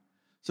time.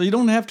 So you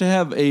don't have to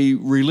have a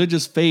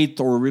religious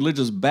faith or a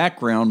religious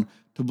background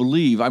to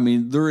believe. I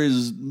mean, there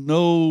is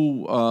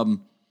no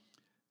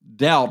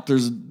doubt.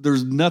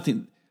 There's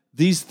nothing.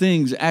 These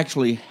things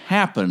actually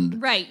happened.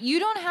 Right. You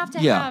don't have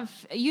to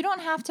you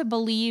don't have to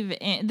believe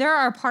in, there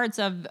are parts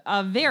of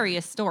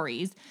various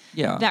stories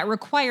that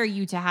require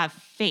you to have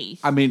faith.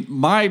 I mean,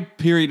 my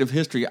period of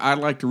history I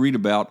like to read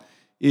about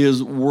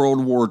is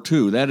World War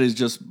II. That is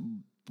just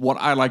what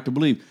I like to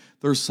believe.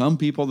 There's some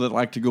people that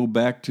like to go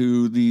back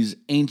to these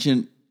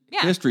ancient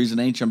histories and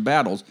ancient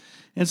battles.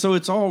 And so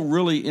it's all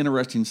really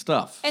interesting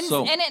stuff.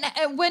 So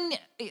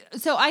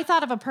I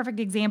thought of a perfect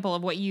example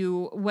of what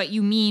you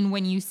mean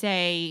when you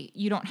say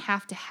you don't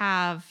have to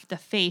have the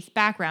faith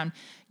background.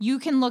 You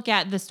can look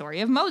at the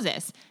story of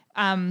Moses.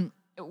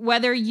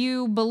 Whether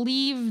you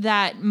believe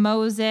that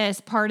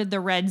Moses parted the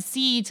Red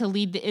Sea to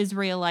lead the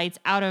Israelites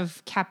out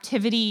of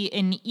captivity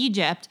in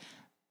Egypt,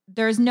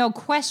 there's no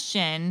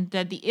question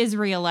that the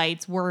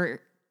Israelites were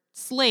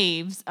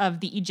slaves of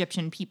the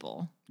Egyptian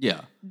people.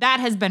 Yeah. That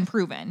has been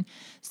proven.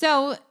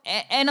 So,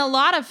 and a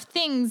lot of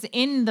things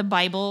in the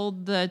Bible,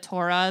 the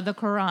Torah, the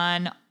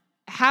Quran,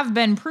 have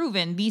been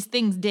proven. These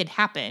things did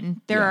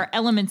happen. There are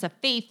elements of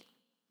faith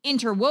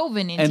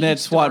interwoven into And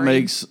that's each what story.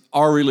 makes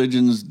our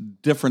religions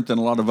different than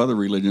a lot of other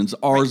religions.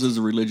 Ours is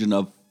a religion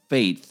of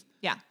faith.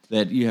 Yeah.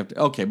 That you have to.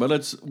 Okay, but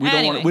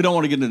Anyway, we don't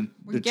want to get into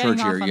We're the getting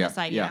church off here. on Yeah, the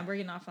side. Yeah, we're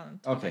getting off on the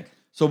topic. Okay.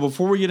 So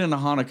before we get into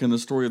Hanukkah and the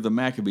story of the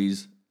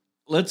Maccabees,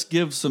 let's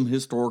give some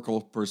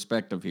historical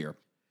perspective here.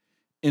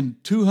 In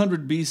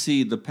 200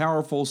 BC, the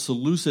powerful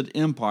Seleucid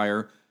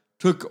Empire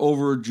took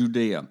over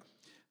Judea.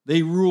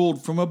 They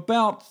ruled from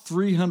about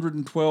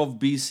 312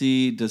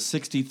 BC to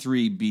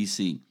 63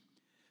 BC.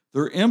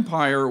 Their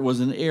empire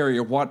was an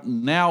area what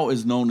now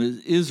is known as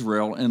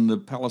Israel and the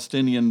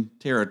Palestinian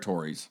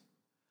territories.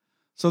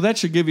 So that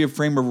should give you a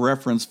frame of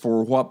reference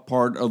for what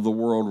part of the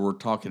world we're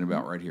talking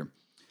about right here.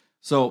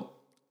 So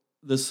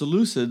the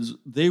Seleucids,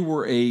 they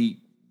were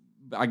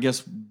I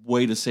guess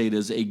way to say it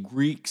is, a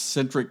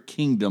Greek-centric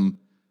kingdom,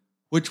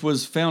 which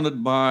was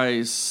founded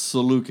by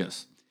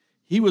Seleucus.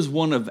 He was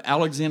one of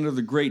Alexander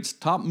the Great's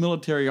top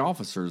military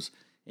officers,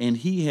 and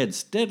he had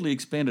steadily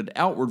expanded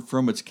outward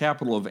from its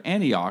capital of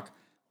Antioch,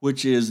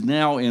 which is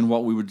now in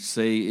what we would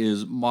say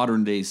is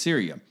modern-day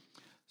Syria.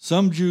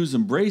 Some Jews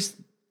embraced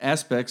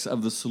aspects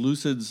of the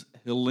Seleucids'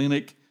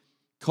 Hellenic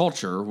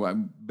culture,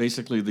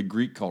 basically the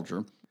Greek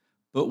culture,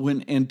 but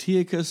when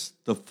Antiochus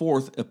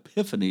IV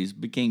Epiphanes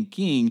became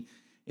king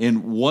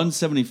in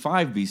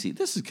 175 BC,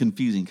 this is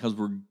confusing because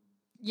we're moving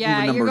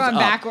you're numbers going up.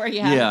 backward.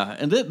 Yeah. Yeah,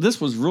 and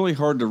this was really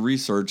hard to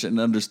research and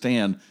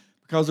understand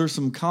because there's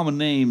some common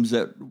names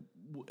that,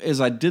 as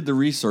I did the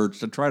research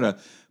to try to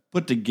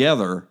put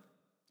together,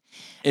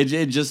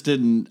 it just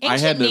didn't.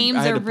 Ancient names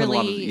I had are to put a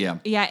lot of,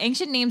 yeah.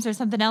 Ancient names are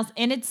something else,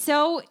 and it's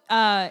so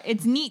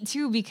it's neat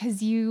too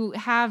because you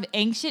have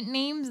ancient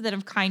names that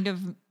have kind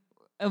of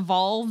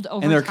evolved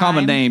over and they're time.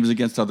 common names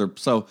against other.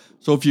 So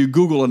if you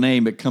Google a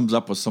name, it comes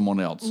up with someone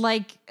else.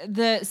 Like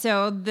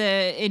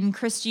in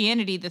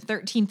Christianity, the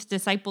 13th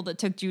disciple that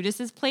took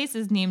Judas's place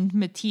is named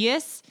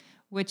Matthias,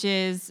 which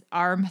is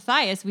our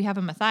Matthias. We have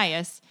a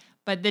Matthias.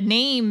 But the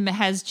name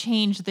has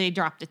changed. They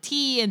dropped a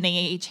T and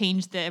they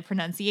changed the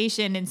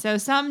pronunciation. And so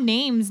some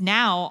names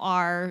now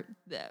are,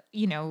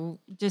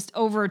 just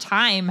over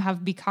time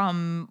have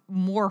become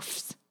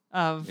morphs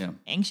of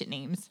ancient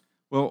names.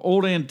 Well,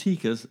 old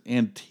Antiochus,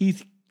 yeah.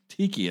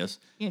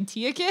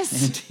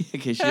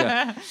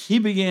 He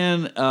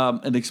began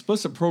an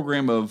explicit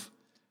program of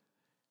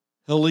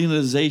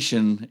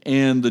Hellenization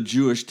in the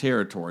Jewish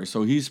territory.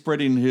 So he's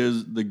spreading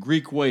the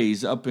Greek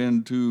ways up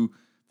into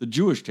the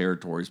Jewish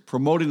territories,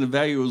 promoting the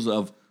values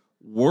of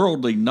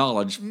worldly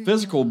knowledge,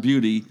 physical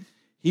beauty,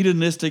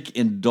 hedonistic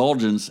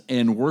indulgence,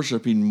 and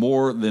worshiping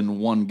more than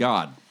one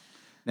God.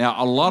 Now,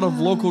 a lot of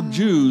local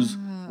Jews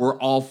were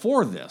all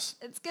for this.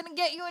 It's going to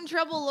get you in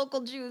trouble,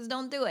 local Jews.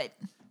 Don't do it.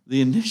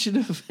 The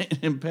initiative and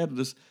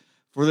impetus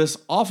for this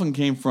often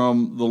came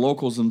from the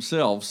locals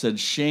themselves, said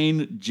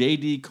Shane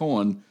J.D.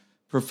 Cohen,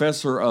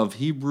 professor of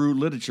Hebrew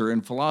literature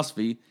and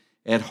philosophy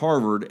at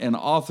Harvard and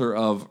author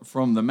of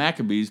From the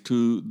Maccabees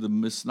to the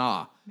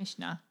Mishnah.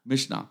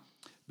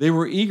 They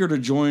were eager to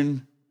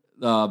join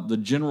the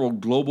general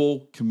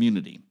global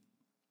community.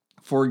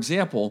 For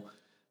example,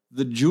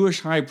 the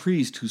Jewish high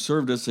priest who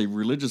served as a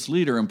religious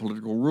leader and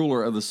political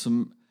ruler of the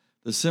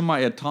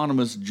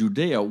semi-autonomous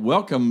Judea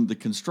welcomed the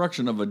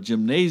construction of a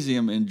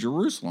gymnasium in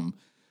Jerusalem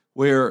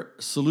where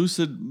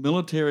Seleucid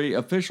military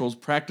officials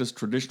practiced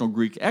traditional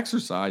Greek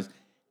exercise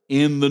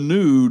in the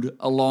nude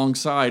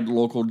alongside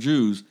local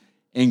Jews,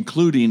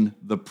 including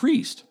the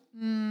priest.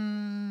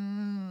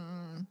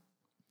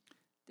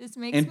 This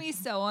makes me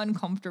so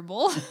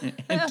uncomfortable.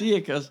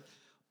 Antiochus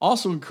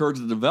also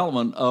encouraged the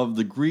development of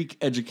the Greek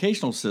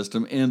educational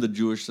system in the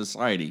Jewish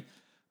society.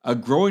 A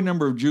growing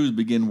number of Jews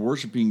began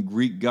worshiping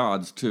Greek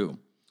gods too.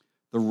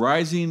 The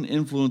rising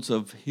influence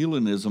of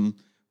Hellenism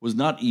was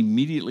not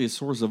immediately a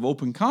source of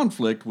open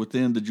conflict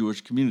within the Jewish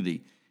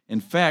community.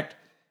 In fact,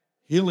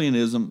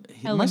 Hellenism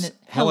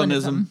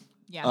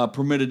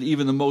permitted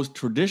even the most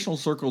traditional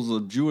circles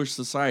of Jewish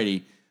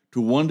society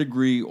to one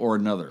degree or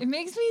another. It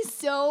makes me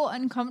so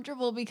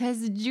uncomfortable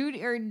because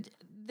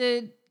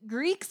the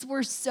Greeks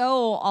were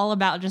so all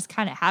about just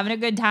kind of having a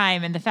good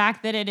time, and the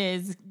fact that it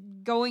is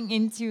going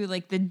into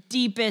like the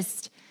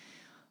deepest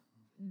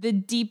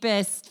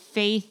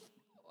faith.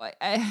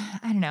 I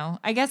don't know.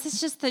 I guess it's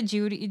just that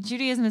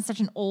Judaism is such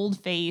an old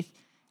faith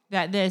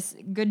that this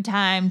good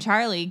time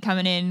Charlie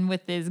coming in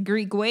with his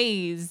Greek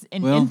ways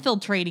and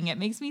infiltrating it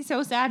makes me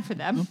so sad for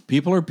them.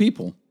 People are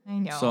people. I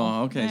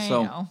know.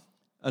 So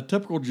a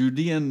typical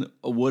Judean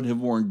would have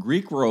worn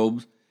Greek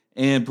robes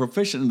and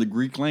proficient in the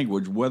Greek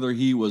language, whether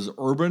he was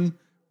urban,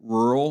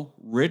 rural,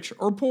 rich,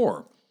 or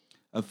poor.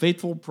 A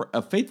faithful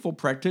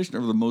practitioner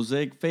of the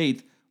Mosaic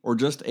faith, or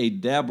just a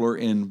dabbler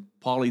in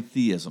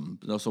polytheism.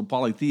 So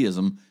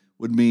polytheism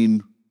would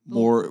mean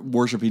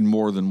worshiping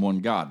more than one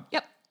God.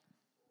 Yep.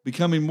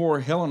 Becoming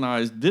more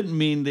Hellenized didn't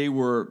mean they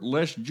were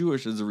less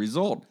Jewish as a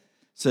result,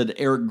 said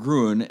Eric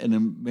Gruen, an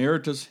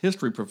emeritus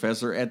history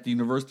professor at the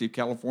University of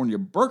California,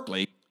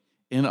 Berkeley,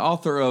 and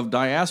author of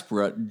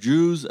Diaspora,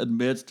 Jews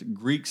Amidst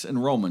Greeks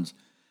and Romans.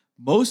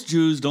 Most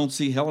Jews don't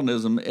see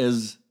Hellenism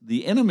as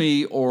the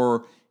enemy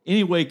or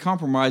any way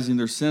compromising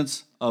their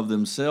sense of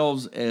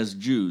themselves as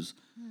Jews.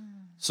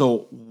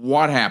 So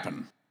what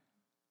happened?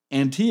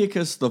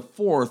 Antiochus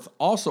IV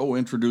also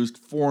introduced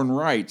foreign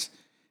rites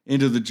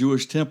into the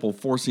Jewish temple,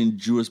 forcing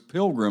Jewish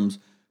pilgrims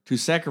to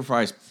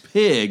sacrifice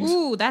pigs.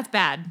 Ooh, that's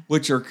bad.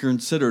 Which are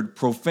considered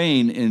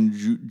profane in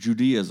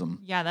Judaism.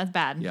 Yeah, that's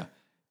bad. Yeah.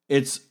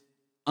 It's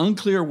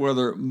unclear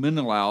whether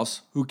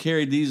Menelaus, who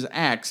carried these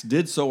acts,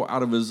 did so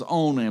out of his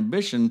own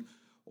ambition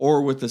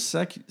or with the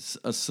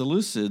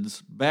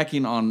Seleucids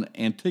backing on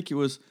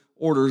Antiochus'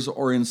 orders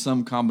or in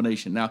some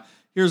combination. Now,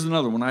 here's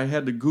another one. I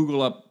had to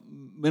Google up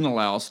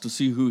Menelaus to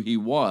see who he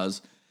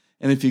was.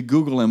 And if you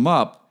Google him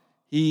up,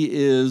 he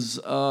is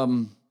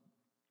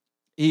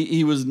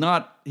he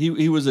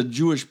was a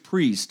Jewish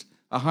priest,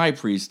 a high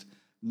priest,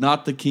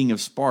 not the king of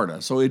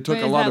Sparta. So it took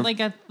But a lot of... Is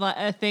that like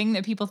a thing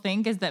that people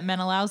think is that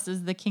Menelaus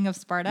is the king of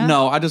Sparta?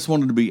 No, I just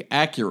wanted to be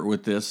accurate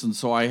with this, and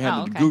so I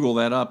had to Google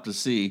that up to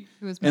see.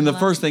 And the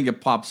first thing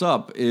that pops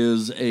up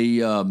is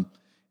in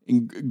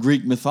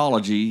Greek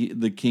mythology,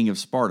 the king of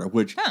Sparta,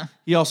 which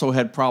he also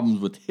had problems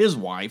with his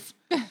wife,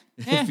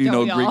 if you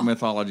know Greek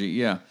mythology.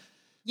 Yeah.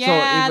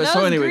 Yeah,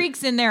 those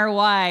Greeks and their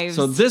wives.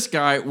 So this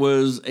guy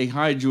was a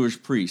high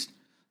Jewish priest.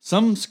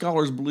 Some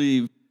scholars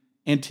believe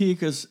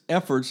Antiochus'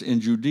 efforts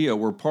in Judea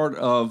were part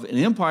of an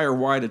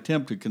empire-wide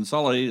attempt to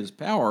consolidate his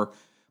power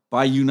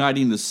by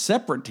uniting the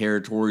separate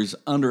territories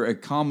under a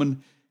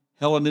common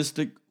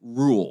Hellenistic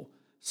rule.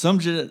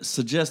 Some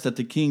suggest that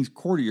the king's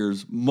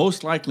courtiers,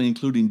 most likely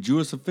including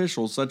Jewish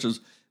officials such as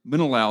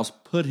Menelaus,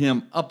 put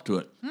him up to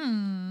it.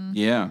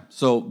 Yeah,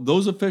 so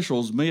those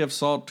officials may have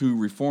sought to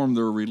reform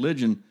their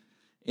religion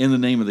in the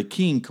name of the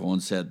king, Cohen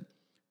said.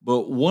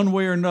 But one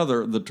way or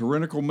another, the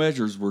tyrannical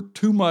measures were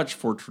too much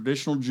for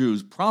traditional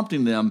Jews,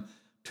 prompting them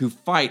to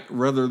fight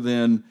rather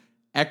than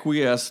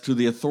acquiesce to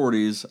the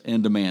authorities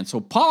and demands. So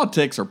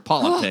politics are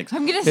politics.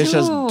 It's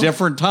just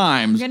different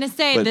times. I'm going to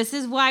say, this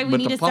is why we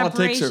need a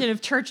separation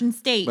of church and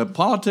state. But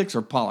politics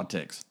are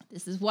politics.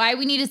 This is why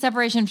we need a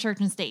separation of church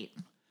and state.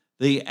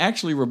 They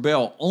actually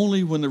rebel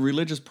only when the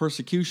religious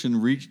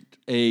persecution reached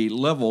a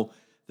level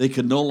they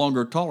could no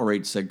longer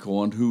tolerate, said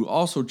Cohen, who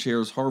also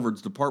chairs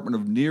Harvard's Department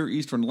of Near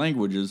Eastern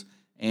Languages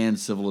and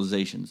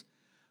Civilizations.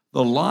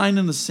 The line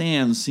in the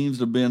sand seems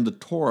to have been the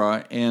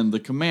Torah and the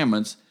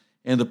commandments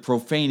and the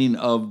profaning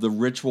of the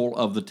ritual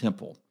of the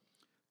temple.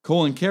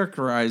 Cohen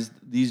characterized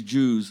these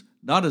Jews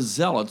not as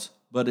zealots,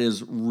 but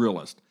as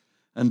realists.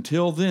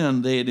 Until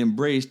then, they had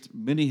embraced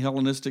many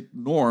Hellenistic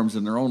norms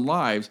in their own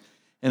lives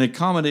and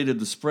accommodated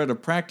the spread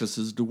of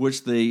practices to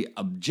which they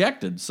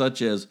objected,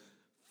 such as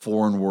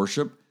foreign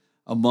worship,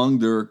 among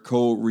their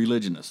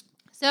co-religionists.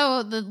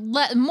 So the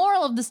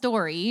moral of the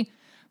story: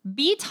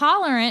 be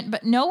tolerant,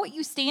 but know what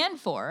you stand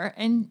for.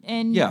 And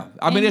yeah,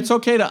 I mean, it's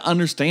okay to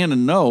understand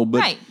and know, but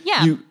right,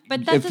 yeah.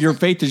 But if your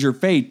faith is your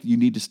faith, you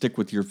need to stick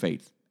with your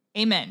faith.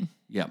 Amen.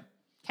 Yeah.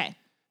 Okay.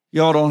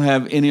 Y'all don't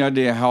have any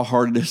idea how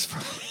hard it is for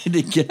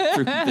me to get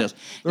through this.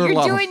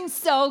 You're doing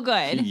so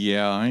good.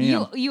 Yeah, I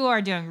am. You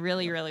are doing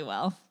really, really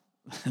well.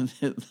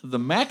 The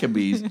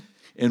Maccabees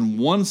in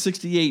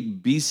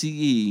 168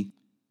 BCE,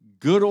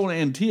 good old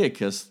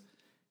Antiochus,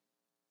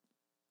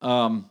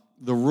 the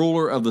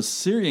ruler of the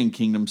Syrian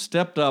kingdom,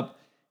 stepped up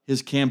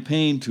his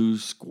campaign to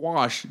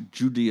squash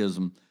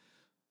Judaism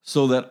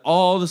so that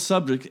all the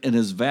subjects in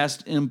his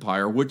vast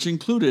empire, which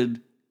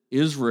included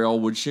Israel,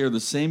 would share the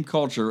same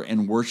culture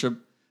and worship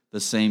the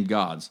same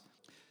gods.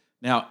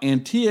 Now,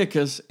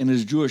 Antiochus and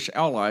his Jewish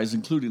allies,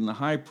 including the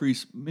high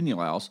priest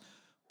Menelaus,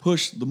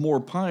 pushed the more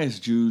pious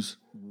Jews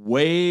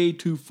way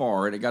too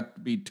far, and it got to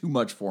be too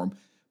much for him.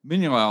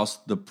 Menelaus,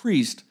 the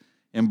priest,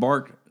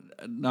 embarked,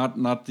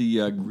 not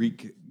the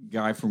Greek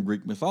guy from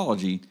Greek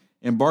mythology,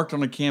 embarked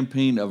on a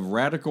campaign of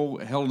radical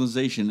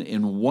Hellenization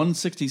in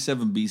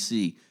 167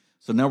 BC.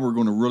 So now we're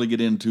going to really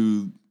get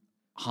into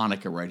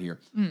Hanukkah right here.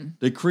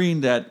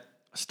 Decreeing that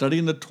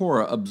studying the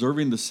Torah,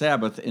 observing the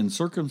Sabbath, and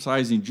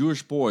circumcising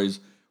Jewish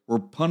boys were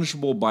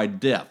punishable by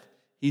death.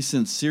 He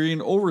sent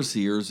Syrian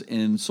overseers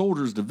and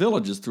soldiers to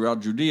villages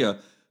throughout Judea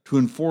to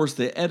enforce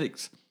the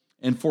edicts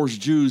and force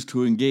Jews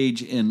to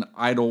engage in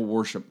idol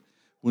worship.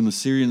 When the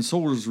Syrian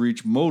soldiers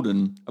reached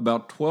Modin,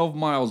 about 12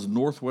 miles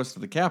northwest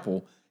of the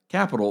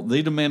capital,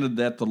 they demanded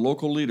that the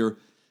local leader,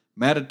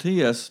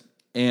 Mattathias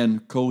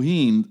and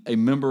Kohen, a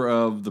member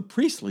of the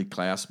priestly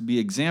class, be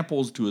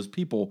examples to his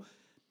people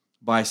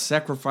by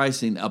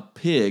sacrificing a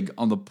pig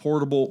on the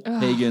portable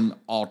pagan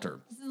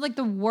altar. This is like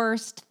the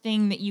worst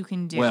thing that you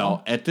can do.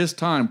 Well, at this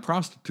time,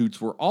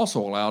 prostitutes were also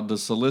allowed to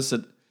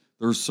solicit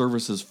their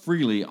services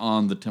freely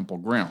on the temple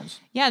grounds.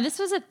 Yeah, this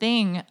was a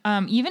thing.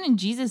 Even in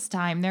Jesus'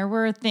 time, there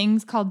were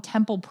things called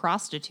temple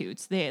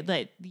prostitutes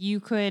that you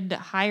could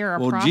hire a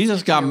prostitute. Well,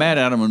 Jesus got mad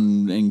at them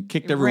and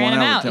kicked everyone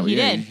out of the temple. He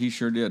did. He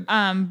sure did.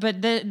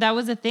 But that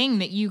was a thing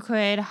that you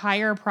could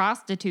hire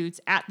prostitutes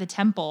at the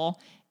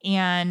temple,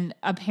 and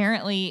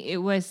apparently it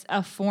was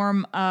a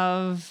form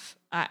of...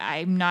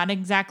 I'm not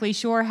exactly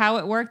sure how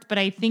it worked, but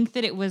I think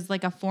that it was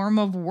like a form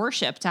of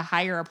worship to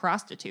hire a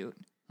prostitute.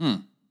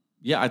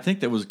 Yeah, I think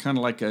that was kind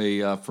of like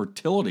a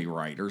fertility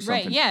rite or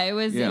something. Right. Yeah. It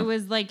was. Yeah. It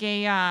was like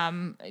a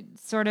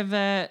sort of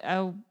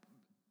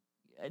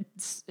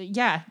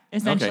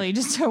essentially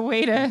just a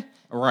way to.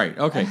 Right.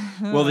 Okay.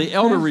 Well, the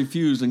elder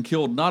refused and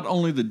killed not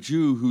only the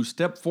Jew who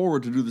stepped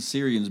forward to do the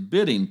Syrian's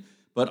bidding,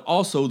 but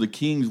also the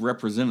king's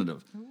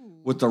representative,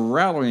 with the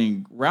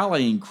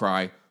rallying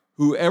cry,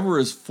 "Whoever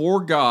is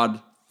for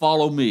God,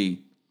 follow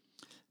me."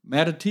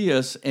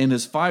 Mattathias and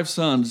his 5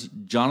 sons,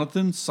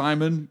 Jonathan,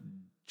 Simon,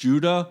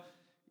 Judah,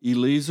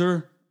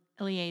 Eleazar,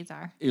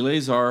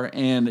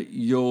 and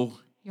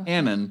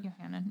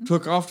Johanan,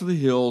 took off to the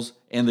hills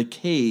and the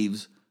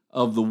caves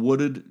of the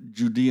wooded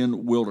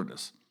Judean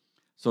wilderness.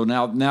 So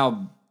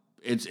now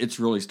it's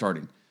really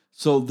starting.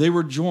 So they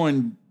were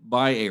joined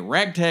by a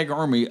ragtag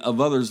army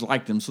of others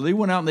like them. So they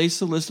went out and they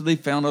solicited, they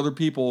found other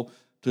people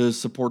to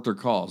support their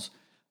cause.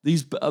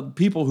 These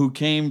people who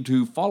came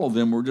to follow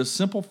them were just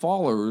simple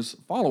followers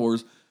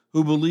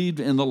who believed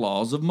in the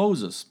laws of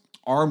Moses,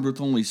 armed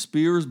with only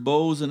spears,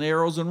 bows, and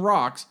arrows and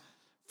rocks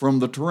from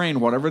the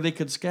terrain, whatever they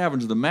could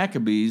scavenge. The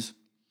Maccabees,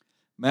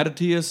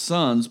 Mattathias'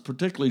 sons,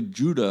 particularly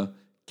Judah,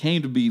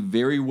 came to be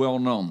very well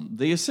known.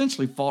 They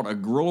essentially fought a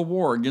guerrilla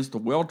war against the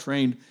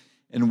well-trained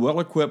and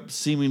well-equipped,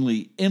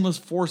 seemingly endless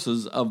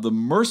forces of the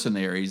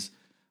mercenaries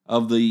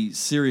of the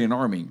Syrian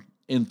army.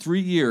 It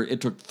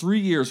took 3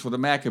 years for the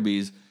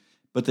Maccabees,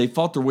 but they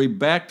fought their way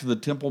back to the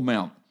Temple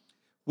Mount,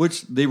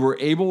 which they were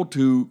able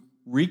to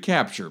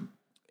recapture.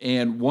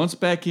 And once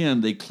back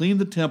in, they cleaned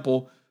the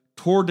temple,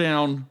 tore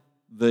down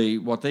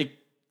what they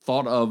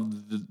thought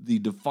of the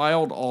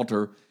defiled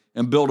altar,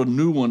 and built a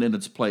new one in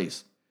its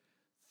place.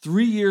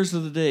 3 years to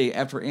the day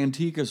after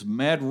Antiochus'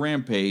 mad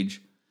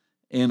rampage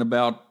in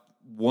about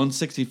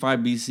 165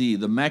 BC,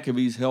 the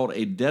Maccabees held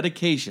a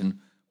dedication,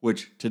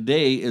 which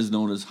today is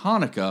known as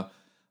Hanukkah,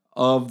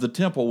 of the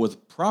temple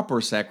with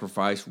proper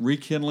sacrifice,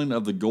 rekindling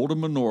of the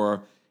golden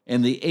menorah,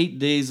 and the 8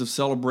 days of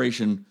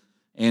celebration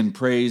and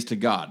praise to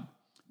God.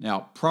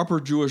 Now, proper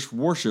Jewish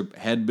worship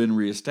had been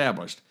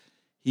reestablished.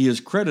 He is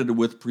credited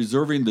with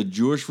preserving the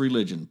Jewish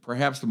religion.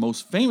 Perhaps the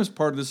most famous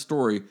part of this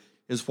story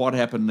is what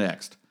happened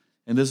next.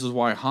 And this is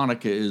why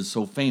Hanukkah is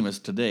so famous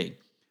today.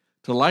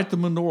 To light the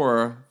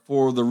menorah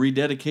for the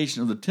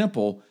rededication of the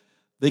temple,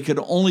 they could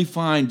only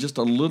find just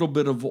a little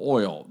bit of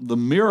oil. The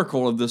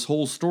miracle of this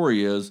whole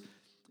story is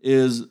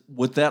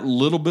with that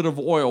little bit of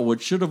oil,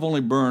 which should have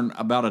only burned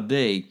about a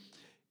day,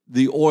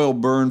 the oil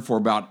burned for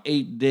about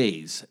 8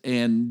 days,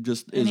 and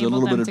just is a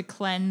little bit to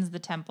cleanse the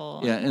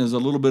temple. Yeah, and there's a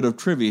little bit of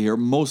trivia here.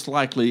 Most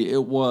likely,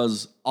 it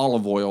was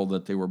olive oil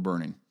that they were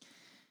burning.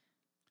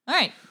 All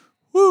right.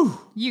 Whew.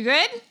 You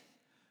good?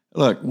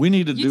 Look, we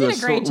need to do a great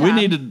story.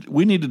 job.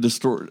 We needed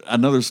to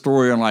another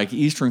story on like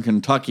Eastern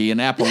Kentucky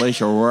and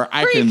Appalachia, where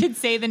I can you could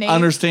say the name,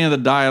 understand the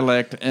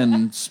dialect,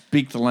 and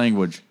speak the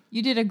language.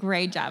 You did a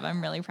great job.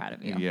 I'm really proud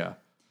of you. Yeah.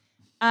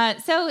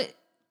 So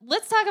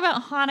let's talk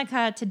about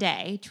Hanukkah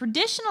today.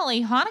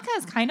 Traditionally, Hanukkah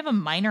is kind of a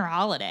minor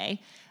holiday.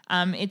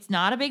 It's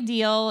not a big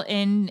deal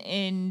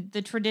in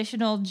the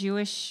traditional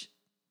Jewish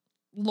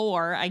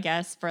lore, I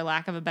guess, for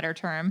lack of a better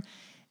term.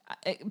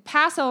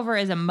 Passover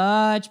is a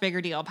much bigger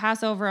deal.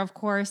 Passover, of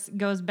course,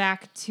 goes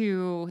back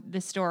to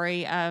the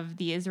story of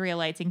the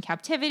Israelites in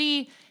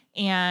captivity,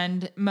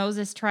 and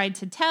Moses tried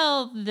to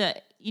tell the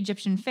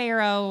Egyptian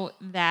Pharaoh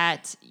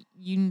that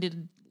you need to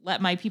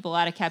let my people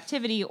out of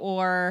captivity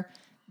or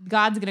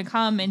God's going to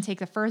come and take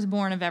the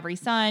firstborn of every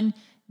son.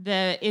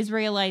 The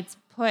Israelites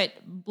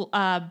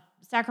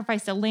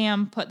sacrificed a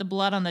lamb, put the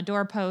blood on the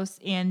doorposts,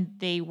 and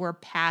they were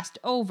passed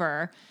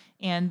over,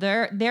 and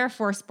their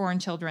firstborn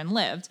children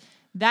lived.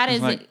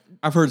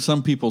 I've heard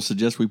some people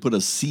suggest we put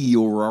a C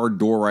over our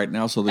door right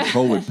now so the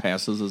COVID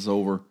passes us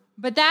over.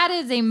 But that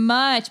is a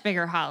much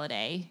bigger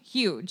holiday.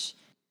 Huge.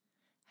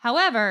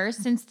 However,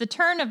 since the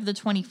turn of the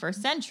 21st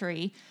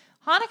century,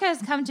 Hanukkah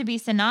has come to be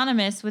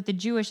synonymous with the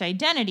Jewish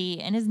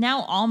identity and is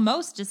now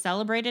almost as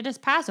celebrated as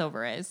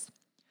Passover is.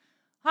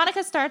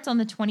 Hanukkah starts on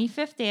the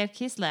 25th day of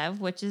Kislev,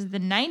 which is the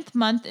 9th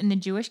month in the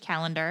Jewish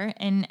calendar,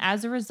 and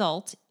as a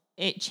result,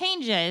 it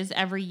changes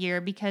every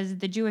year because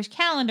the Jewish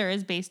calendar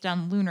is based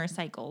on lunar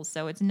cycles,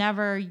 so it's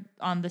never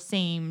on the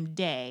same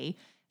day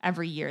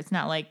every year. It's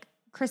not like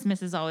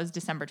Christmas is always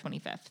December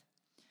 25th.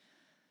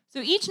 So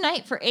each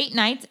night for 8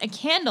 nights, a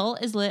candle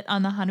is lit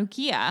on the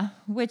Hanukkah,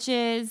 which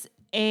is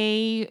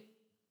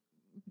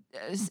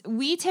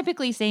we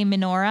typically say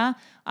menorah.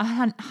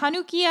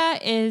 Hanukkah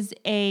is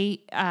it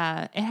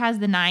has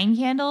the 9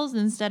 candles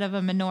instead of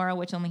a menorah,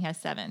 which only has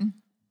 7.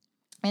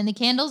 And the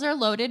candles are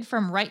loaded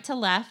from right to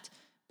left,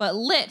 but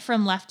lit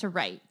from left to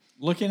right.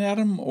 Looking at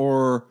them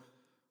or?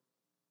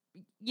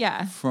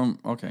 Yeah.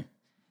 Okay.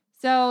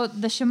 So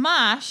the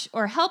shamash,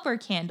 or helper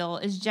candle,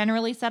 is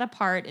generally set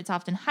apart. It's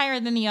often higher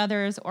than the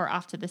others or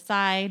off to the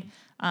side.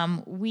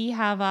 We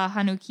have a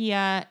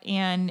Hanukkah,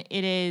 and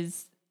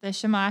the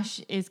shamash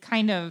is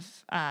kind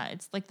of,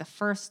 it's like the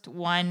first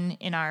one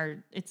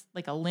it's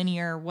like a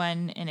linear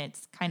one, and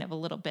it's kind of a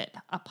little bit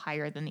up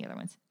higher than the other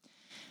ones.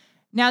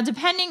 Now,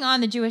 depending on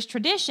the Jewish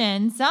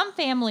tradition, some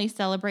families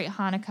celebrate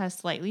Hanukkah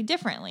slightly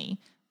differently.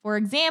 For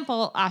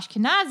example,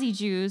 Ashkenazi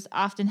Jews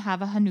often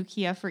have a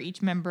Hanukkah for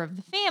each member of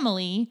the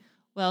family,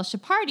 while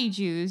Sephardi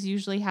Jews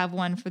usually have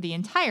one for the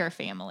entire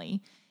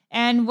family.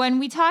 And when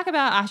we talk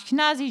about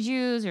Ashkenazi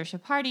Jews or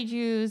Sephardi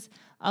Jews,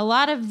 a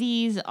lot of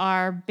these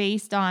are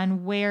based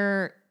on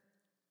where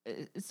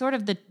sort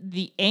of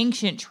the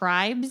ancient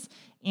tribes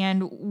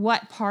and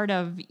what part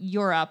of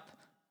Europe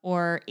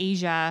or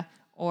Asia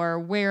or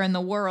where in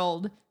the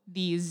world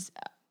these,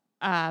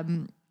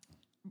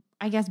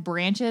 I guess,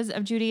 branches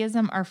of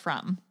Judaism are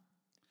from.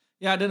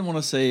 Yeah, I didn't want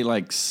to say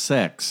like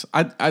sects.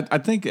 I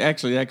think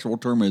actually the actual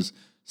term is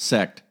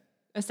sect.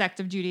 A sect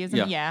of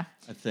Judaism, yeah.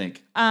 I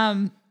think.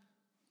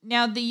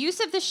 Now, the use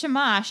of the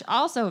shamash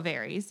also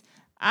varies.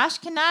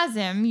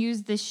 Ashkenazim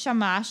use the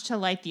shamash to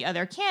light the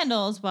other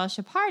candles, while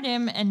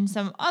Sephardim and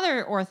some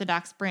other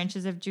Orthodox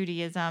branches of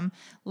Judaism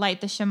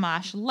light the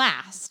shamash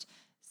last.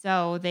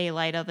 So they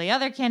light all the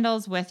other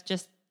candles with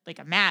just like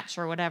a match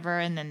or whatever,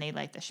 and then they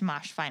light the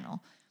shamash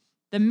final.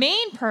 The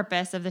main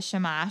purpose of the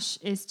shamash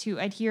is to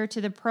adhere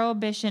to the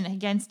prohibition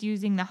against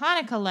using the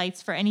Hanukkah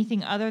lights for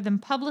anything other than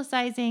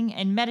publicizing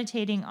and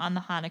meditating on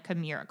the Hanukkah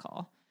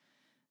miracle.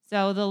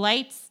 So the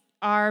lights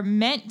are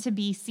meant to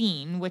be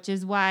seen, which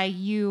is why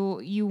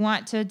you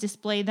want to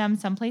display them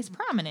someplace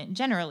prominent.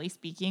 Generally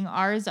speaking,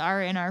 ours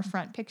are in our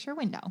front picture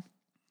window.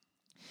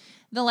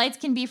 The lights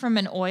can be from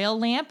an oil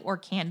lamp or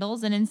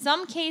candles, and in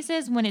some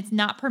cases, when it's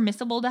not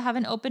permissible to have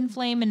an open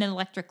flame, an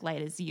electric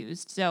light is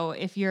used. So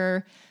if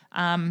you're,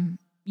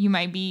 you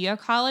might be a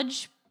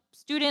college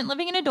student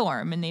living in a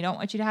dorm and they don't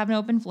want you to have an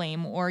open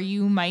flame, or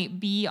you might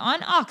be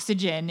on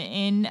oxygen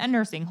in a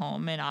nursing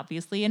home, and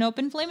obviously an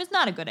open flame is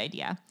not a good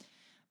idea.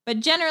 But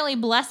generally,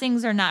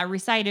 blessings are not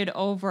recited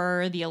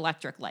over the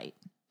electric light.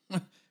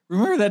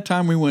 Remember that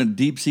time we went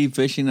deep sea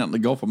fishing out in the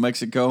Gulf of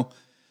Mexico,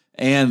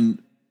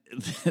 and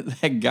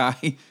that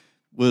guy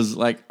was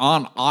like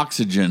on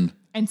oxygen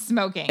and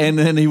smoking, and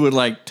then he would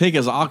like take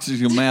his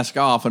oxygen mask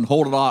off and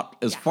hold it out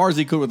as far as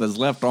he could with his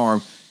left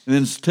arm, and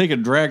then take a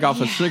drag off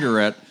a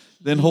cigarette,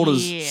 then hold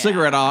his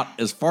cigarette out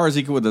as far as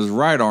he could with his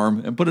right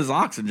arm and put his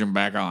oxygen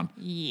back on.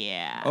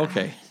 Yeah.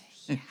 Okay.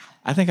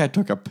 I think I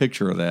took a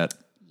picture of that.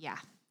 Yeah.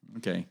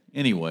 Okay.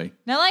 Anyway.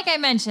 Now, like I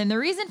mentioned, the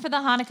reason for the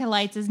Hanukkah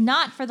lights is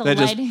not for the that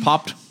lighting just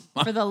popped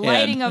for the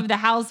lighting of the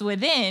house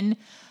within,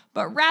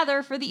 but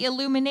rather for the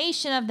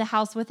illumination of the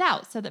house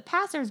without, so that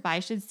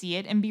passersby should see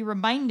it and be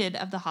reminded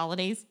of the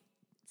holidays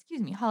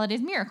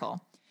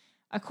miracle.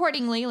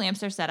 Accordingly,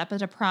 lamps are set up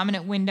at a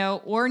prominent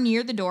window or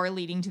near the door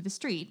leading to the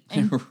street.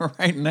 And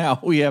right now,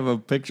 we have a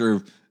picture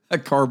of a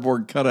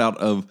cardboard cutout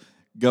of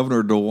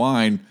Governor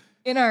DeWine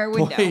in our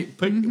window.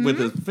 With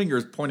his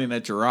fingers pointing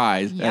at your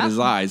eyes, at his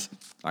eyes.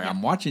 Like,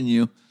 I'm watching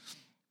you.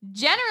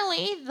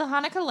 Generally, the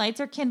Hanukkah lights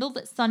are kindled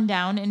at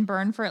sundown and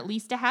burn for at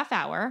least a half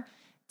hour.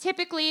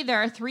 Typically,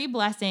 there are 3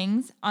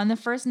 blessings. On the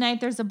first night,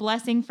 there's a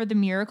blessing for the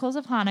miracles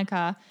of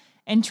Hanukkah.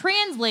 And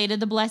translated,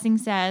 the blessing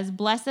says,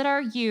 "Blessed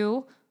are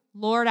you,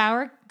 Lord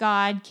our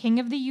God, King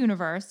of the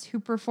universe, who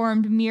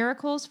performed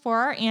miracles for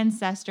our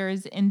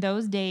ancestors in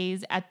those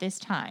days at this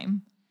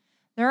time."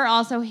 There are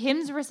also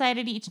hymns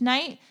recited each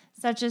night,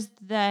 such as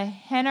the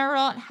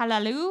Henerot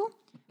Halalu,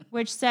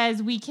 which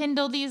says, "We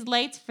kindle these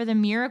lights for the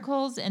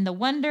miracles and the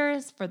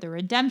wonders, for the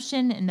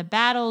redemption and the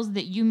battles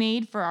that you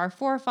made for our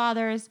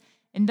forefathers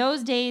in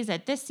those days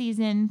at this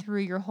season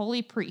through your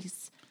holy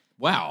priests."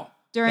 Wow.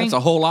 That's a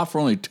whole lot for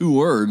only 2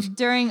 words.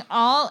 During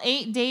all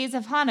 8 days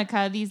of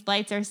Hanukkah, these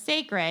lights are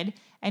sacred,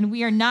 and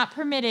we are not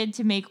permitted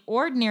to make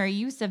ordinary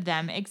use of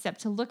them except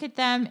to look at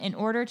them in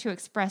order to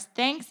express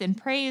thanks and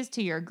praise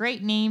to your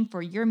great name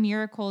for your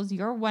miracles,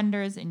 your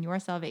wonders, and your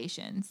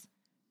salvations.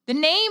 The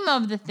name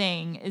of the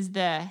thing is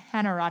the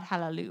Hanerot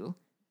Halalu.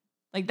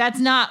 Like, that's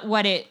not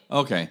what it...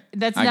 Okay,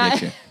 that's I not,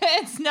 get you.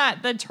 It's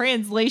not the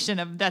translation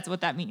of that's what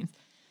that means.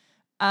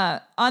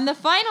 On the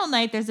final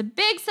night, there's a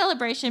big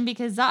celebration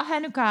because Zot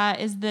Hanukkah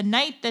is the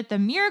night that the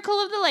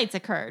miracle of the lights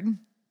occurred.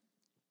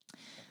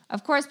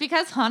 Of course,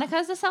 because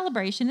Hanukkah is a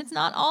celebration, it's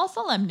not all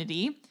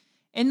solemnity.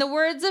 In the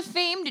words of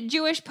famed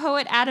Jewish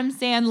poet Adam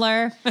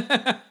Sandler,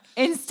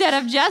 instead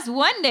of just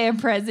one day of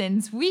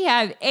presents, we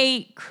have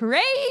 8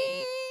 crazy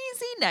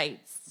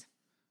nights.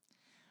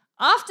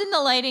 Often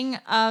the lighting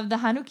of the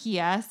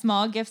Hanukkah,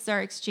 small gifts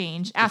are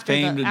exchanged after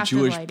the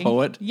Jewish lighting.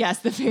 poet? Yes,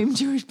 the famed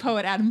Jewish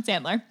poet Adam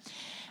Sandler.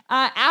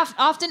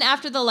 Often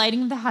after the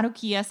lighting of the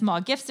Hanukkah, small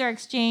gifts are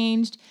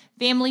exchanged.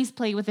 Families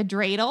play with a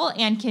dreidel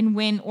and can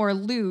win or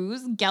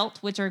lose gelt,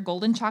 which are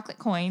golden chocolate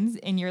coins.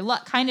 And your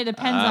luck kind of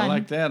depends on... I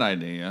like that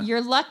idea.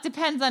 Your luck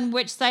depends on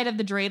which side of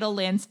the dreidel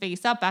lands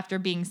face up after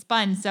being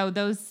spun. So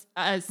those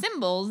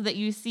symbols that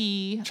you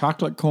see...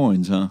 Chocolate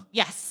coins, huh?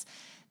 Yes.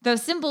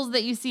 Those symbols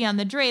that you see on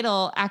the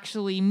dreidel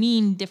actually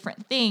mean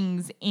different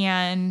things.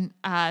 And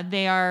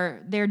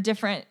they're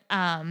different...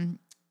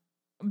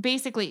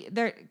 basically,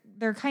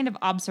 they're kind of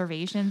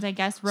observations, I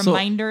guess,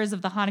 reminders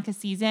of the Hanukkah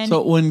season.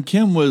 So when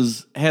Kim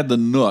had the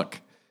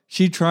Nook,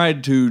 she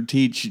tried to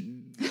teach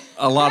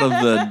a lot of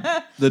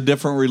the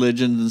different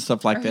religions and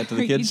stuff like that to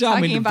the kids. Are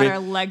you talking about our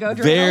Lego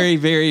dreidel? Very,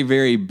 very,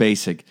 very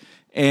basic.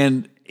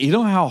 And you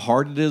know how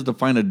hard it is to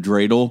find a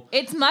dreidel?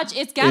 It's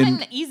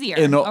gotten easier.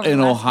 In over the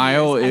last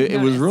Ohio, few years,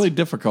 it was really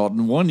difficult.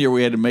 And one year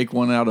we had to make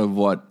one out of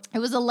what? It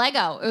was a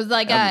Lego. It was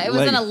like it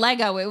wasn't a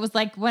Lego. It was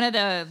like one of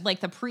the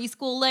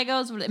preschool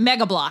Legos,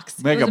 Mega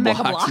Blocks. Mega It was a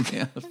Mega Blocks,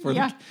 Block.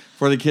 yeah,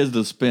 for the kids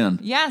to spin.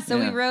 Yeah, so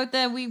we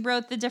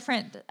wrote the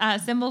different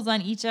symbols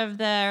on each of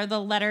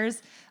the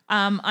letters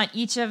on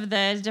each of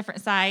the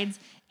different sides.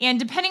 And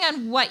depending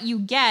on what you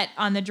get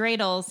on the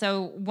dreidel,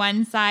 so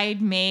one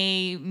side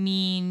may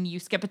mean you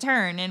skip a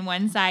turn, and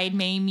one side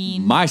may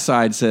mean... My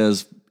side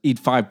says eat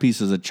 5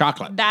 pieces of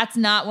chocolate. That's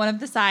not one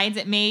of the sides.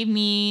 It may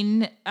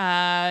mean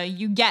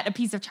you get a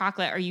piece of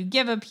chocolate, or you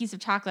give a piece of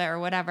chocolate, or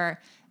whatever.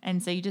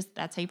 And so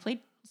that's how you play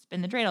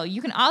Spin the Dreidel.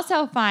 You can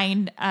also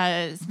find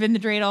Spin the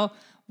Dreidel.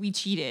 We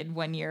cheated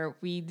one year.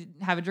 We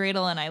have a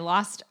dreidel, and I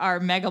lost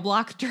our Mega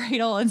Block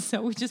dreidel, and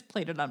so we just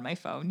played it on my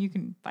phone. You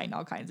can find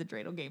all kinds of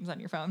dreidel games on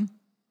your phone.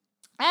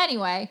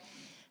 Anyway,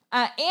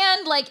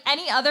 and like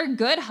any other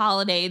good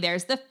holiday,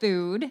 there's the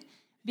food.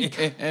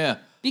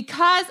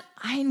 Because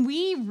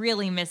we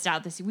really missed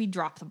out this. We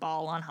dropped the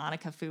ball on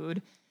Hanukkah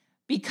food.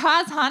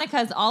 Because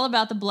Hanukkah is all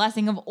about the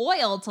blessing of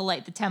oil to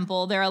light the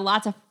temple, there are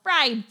lots of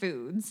fried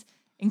foods,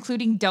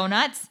 including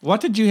donuts. What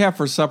did you have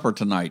for supper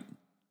tonight?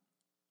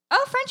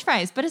 Oh, French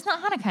fries, but it's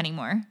not Hanukkah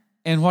anymore.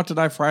 And what did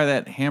I fry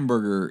that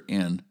hamburger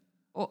in?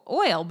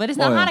 Oil, but it's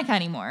not Hanukkah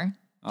anymore.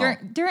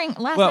 During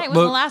last night was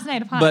the last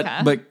night of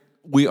Hanukkah. But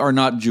we are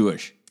not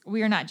Jewish.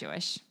 We are not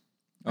Jewish.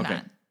 We're okay.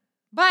 not.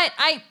 But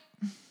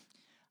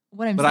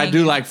I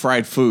do like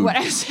fried food. What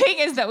I'm saying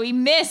is that we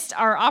missed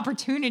our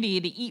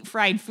opportunity to eat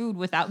fried food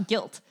without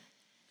guilt.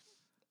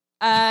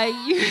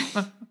 I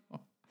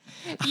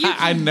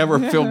never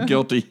feel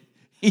guilty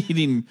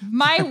eating.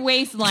 My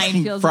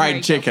waistline feels fried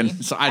very chicken,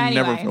 guilty. so I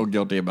never feel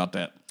guilty about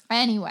that.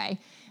 Anyway,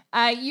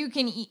 you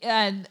can eat.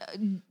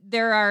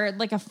 There are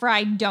like a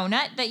fried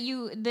donut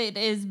that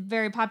is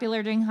very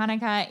popular during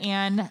Hanukkah,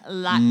 and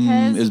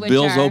latkes. Is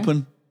Bill's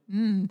open?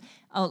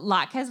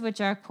 Latkes, which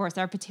are, of course,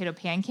 are potato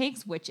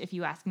pancakes, which, if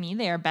you ask me,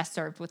 they are best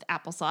served with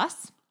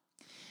applesauce.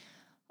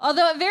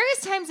 Although at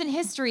various times in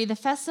history, the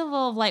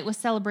Festival of Light was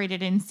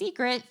celebrated in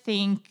secret,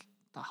 think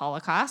the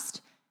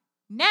Holocaust.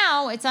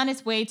 Now it's on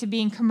its way to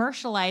being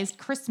commercialized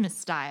Christmas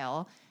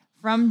style.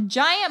 From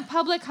giant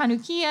public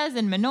Hanukkahs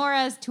and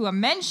menorahs to a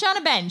mensch on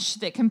a bench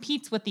that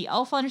competes with the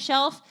elf on a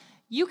shelf,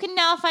 you can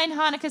now find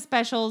Hanukkah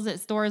specials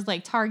at stores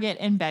like Target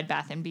and Bed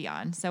Bath &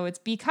 Beyond. So it's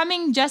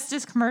becoming just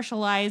as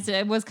commercialized.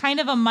 It was kind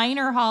of a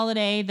minor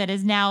holiday that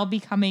has now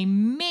become a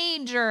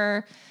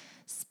major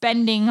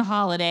spending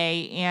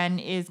holiday and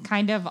is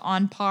kind of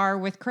on par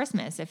with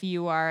Christmas if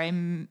you are,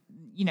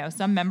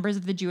 some members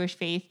of the Jewish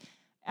faith.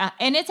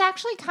 And it's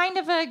actually kind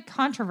of a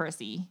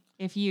controversy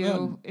if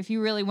you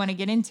really want to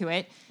get into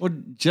it. Well,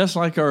 just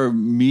like our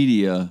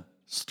media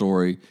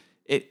story,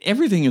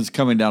 everything is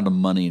coming down to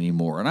money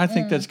anymore. And I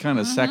think that's kind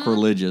of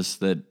sacrilegious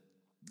that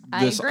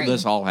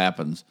this all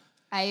happens.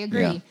 I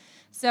agree. Yeah.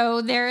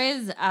 So there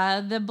is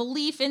the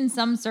belief in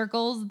some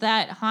circles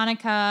that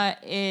Hanukkah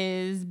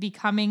is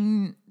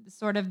becoming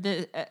sort of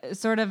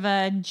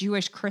a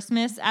Jewish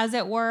Christmas, as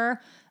it were,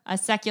 a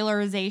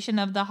secularization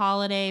of the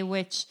holiday,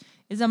 which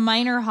is a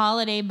minor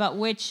holiday, but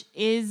which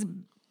is,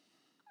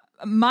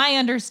 my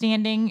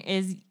understanding,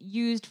 is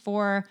used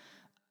for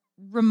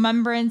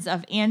remembrance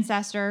of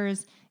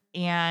ancestors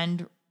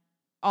and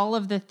all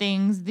of the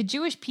things the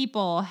Jewish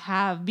people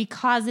have,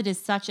 because it is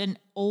such an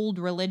old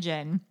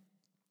religion.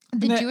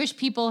 The Jewish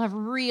people have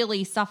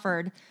really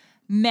suffered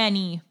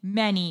many,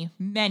 many,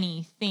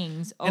 many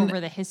things over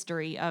the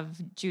history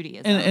of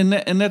Judaism.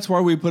 And that's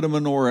why we put a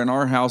menorah in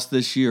our house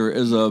this year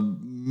as a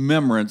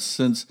remembrance,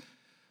 since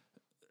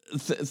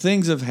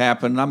things have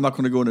happened. I'm not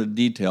going to go into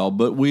detail,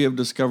 but we have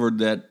discovered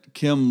that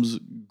Kim's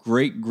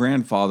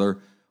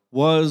great-grandfather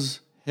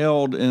was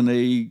held in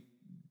a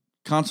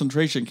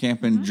concentration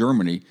camp in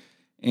Germany.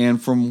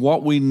 And from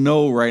what we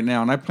know right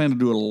now, and I plan to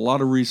do a lot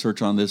of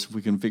research on this if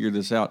we can figure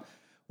this out,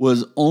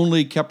 was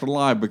only kept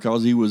alive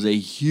because he was a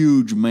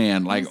huge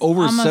man, like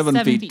over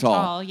 7 feet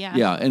tall.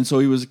 Yeah. And so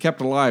he was kept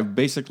alive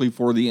basically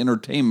for the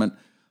entertainment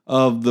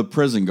of the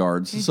prison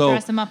guards. They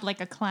dress him up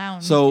like a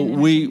clown. So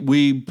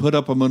we put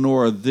up a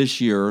menorah this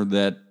year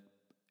that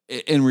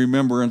in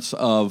remembrance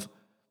of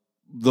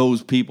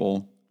those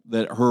people,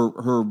 that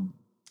her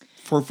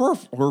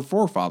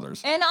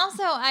forefathers. And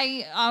also,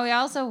 I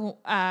also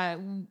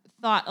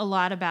thought a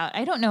lot about,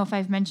 I don't know if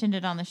I've mentioned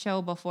it on the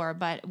show before,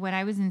 but when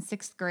I was in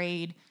 6th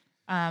grade,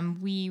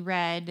 we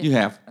read... You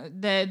have.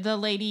 The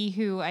lady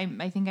who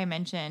I think I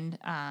mentioned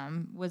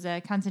was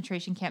a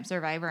concentration camp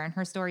survivor, and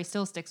her story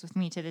still sticks with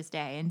me to this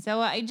day. And so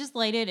I just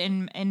light it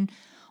in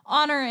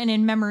honor and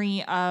in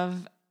memory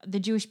of the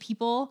Jewish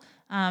people,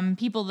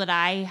 people that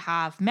I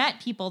have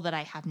met, people that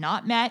I have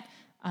not met,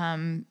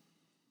 and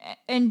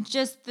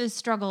just the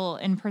struggle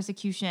and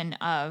persecution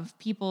of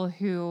people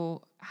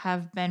who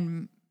have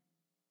been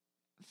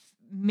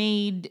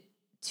made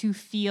to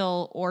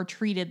feel or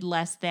treated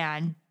less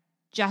than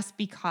just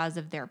because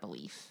of their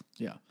belief.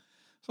 Yeah.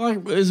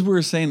 So as we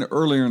were saying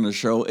earlier in the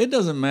show, it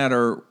doesn't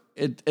matter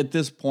at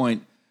this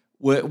point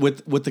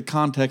with the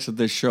context of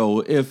this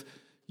show. If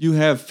you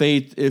have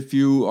faith, if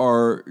you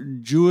are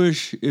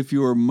Jewish, if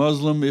you are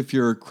Muslim, if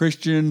you're a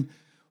Christian,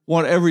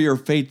 whatever your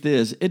faith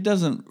is, it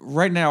doesn't,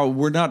 right now,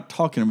 we're not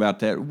talking about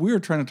that. We're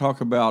trying to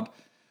talk about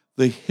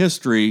the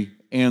history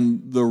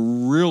and the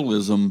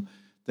realism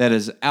that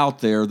is out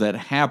there that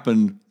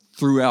happened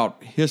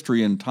throughout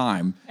history and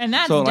time. And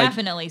that's So,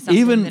 definitely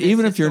something that is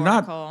even if you're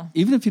historical. not,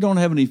 even if you don't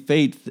have any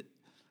faith,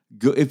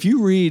 if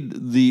you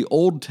read the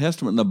Old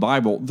Testament in the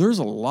Bible, there's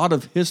a lot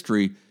of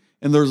history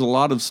and there's a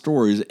lot of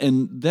stories,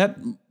 and that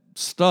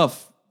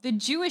stuff, The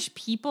Jewish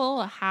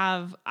people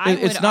have,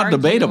 it's not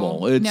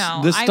debatable.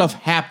 This I- stuff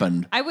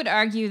happened. I would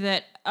argue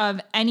that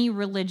of any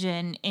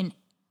religion in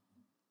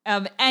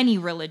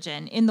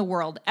the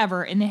world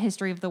ever in the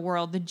history of the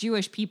world, the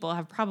Jewish people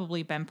have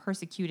probably been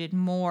persecuted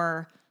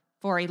more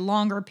for a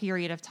longer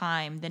period of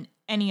time than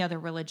any other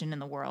religion in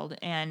the world.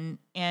 And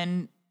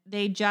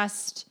they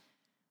just,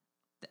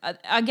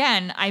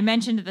 again, I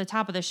mentioned at the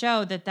top of the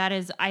show that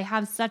is, I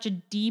have such a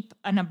deep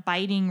and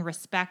abiding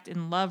respect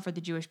and love for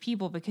the Jewish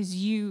people because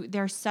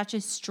they're such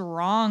a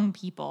strong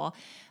people.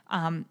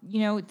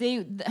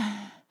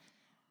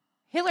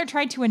 Hitler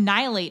tried to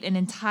annihilate an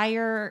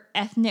entire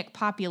ethnic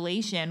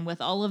population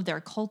with all of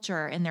their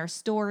culture and their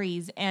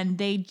stories, and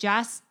they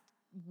just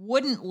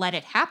wouldn't let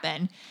it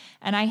happen.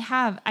 And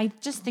I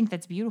just think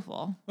that's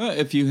beautiful. Well,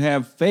 if you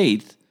have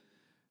faith,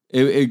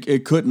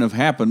 it couldn't have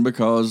happened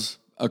because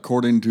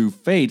according to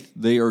faith,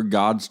 they are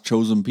God's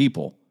chosen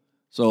people.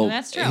 So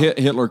that's true.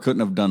 Hitler couldn't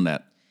have done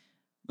that.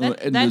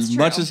 That's as true.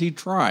 much as he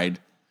tried.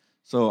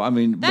 So, I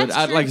mean, That's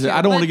but true, like I said, too.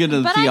 I don't want to get into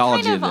the but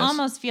theology I kind of this.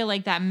 almost feel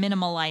like that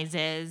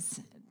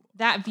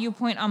that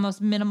viewpoint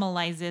almost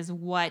minimalizes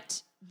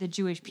what the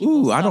Jewish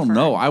people I don't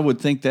know. suffered. I would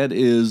think that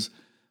is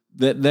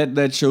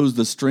that shows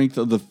the strength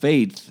of the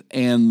faith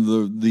and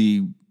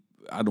the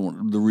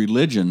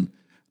religion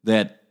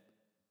that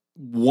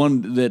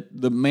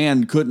the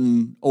man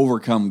couldn't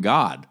overcome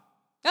God.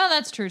 Oh,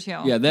 that's true too.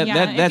 Yeah, if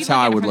that's you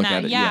how I it would from look that.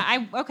 at it.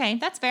 Yeah, okay,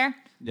 that's fair.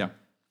 Yeah.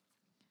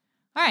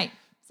 All right.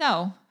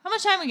 So, how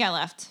much time we got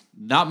left?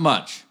 Not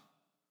much.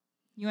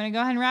 You want to go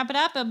ahead and wrap it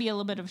up? It'll be a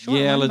little bit of a short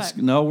Yeah,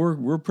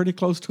 one. We're pretty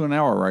close to an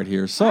hour right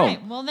here. So, all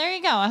right. Well, there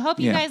you go. I hope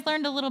you Yeah. guys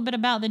learned a little bit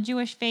about the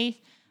Jewish faith.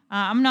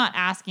 I'm not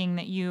asking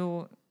that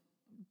you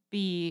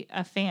be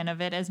a fan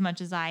of it as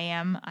much as I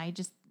am. I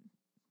just,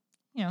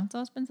 it's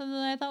always been something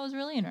that I thought was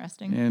really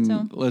interesting. and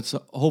So, let's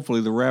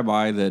hopefully the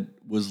rabbi that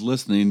was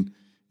listening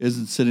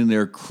isn't sitting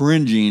there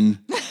cringing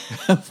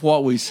of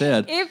what we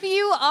said. if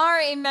you are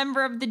a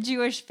member of the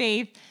Jewish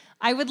faith,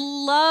 I would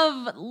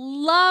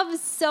love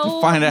so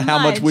To find out how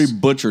much we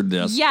butchered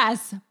this.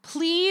 Yes,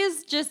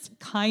 please just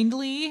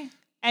kindly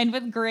and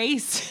with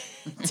grace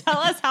tell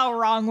us how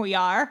wrong we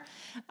are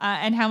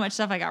and how much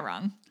stuff I got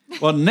wrong.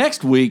 Well,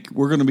 next week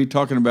we're going to be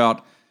talking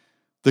about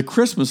the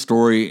Christmas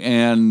story,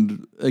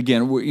 and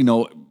again,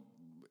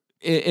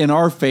 in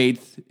our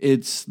faith,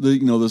 it's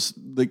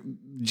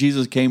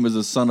Jesus came as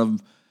the Son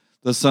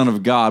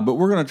of God, but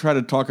we're going to try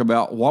to talk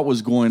about what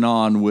was going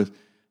on with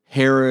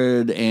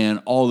Herod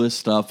and all this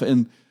stuff.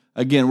 And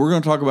again, we're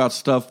going to talk about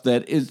stuff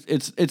that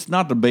it's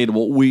not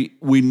debatable. We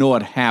know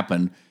it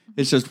happened.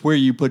 It's just where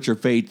you put your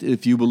faith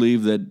if you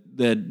believe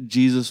that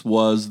Jesus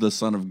was the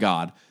Son of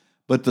God.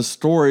 But the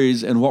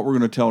stories and what we're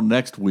going to tell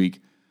next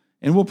week,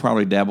 and we'll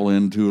probably dabble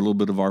into a little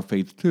bit of our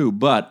faith too,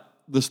 but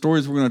the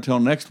stories we're going to tell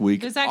next week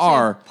There's actually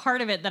are... a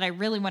part of it that I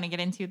really want to get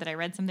into that I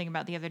read something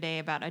about the other day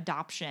about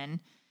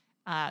adoption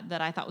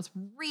that I thought was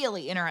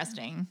really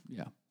interesting.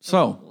 Yeah.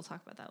 So we'll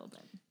talk about that a little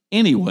bit.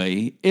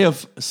 Anyway,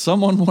 if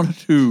someone wanted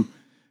to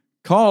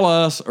call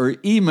us or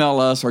email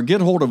us or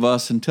get hold of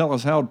us and tell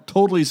us how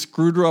totally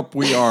screwed up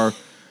we are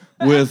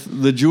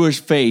with the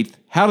Jewish faith,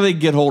 how do they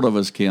get hold of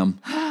us, Kim?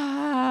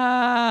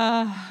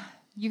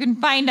 You can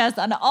find us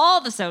on all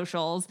the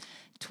socials,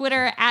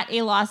 Twitter at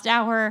A Lost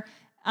Hour,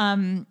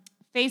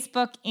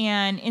 Facebook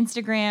and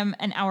Instagram,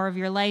 An Hour of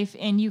Your Life.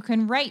 And you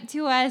can write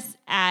to us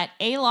at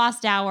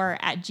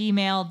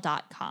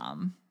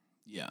alosthour@gmail.com.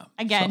 Yeah.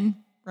 Again,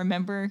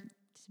 remember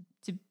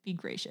to be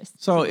gracious.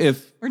 So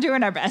if We're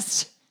doing our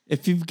best.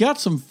 If you've got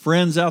some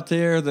friends out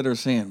there that are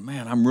saying,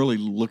 man, I'm really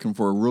looking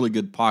for a really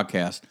good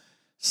podcast,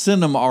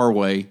 send them our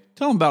way.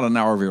 Tell them about An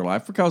Hour of Your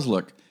Life. Because,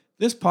 look,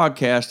 this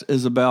podcast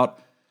is about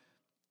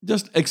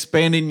just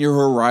expanding your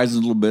horizons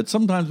a little bit.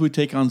 Sometimes we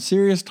take on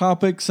serious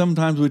topics.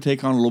 Sometimes we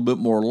take on a little bit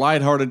more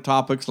lighthearted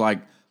topics like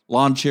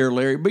Lawn Chair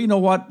Larry. But you know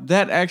what?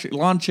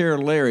 Lawn Chair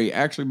Larry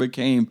actually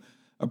became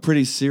a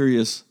pretty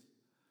serious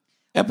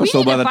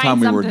episode by the time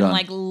we were done.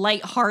 Like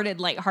lighthearted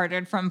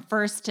from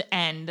first to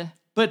end.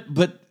 But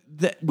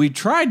we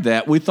tried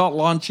that. We thought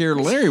Lawn Chair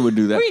Larry would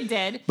do that. We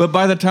did. But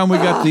by the time we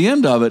got to the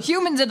end of it,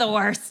 Humans are the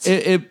worst.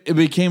 it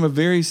became a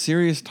very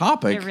serious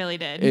topic. It really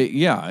did.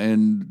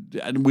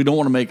 And we don't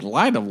want to make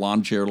light of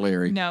Lawn Chair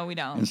Larry. No, we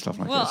don't. And stuff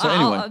like that. So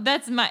anyway.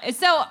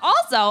 So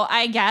also,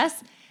 I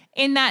guess,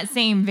 in that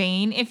same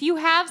vein, if you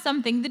have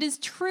something that is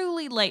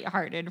truly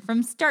lighthearted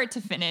from start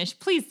to finish,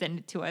 please send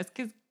it to us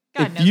because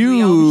God knows if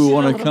we all you shit a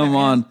want to little come bit,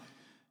 man. on,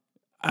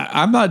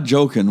 I'm not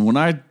joking. When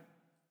I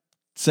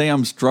say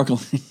I'm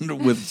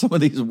struggling with some of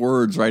these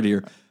words right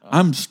here.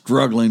 I'm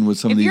struggling with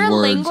some of these words. If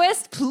you're a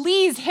linguist,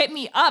 please hit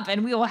me up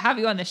and we will have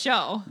you on the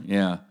show.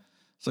 Yeah.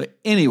 So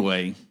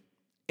anyway,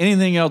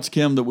 anything else,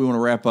 Kim, that we want to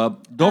wrap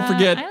up? Don't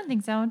forget. I don't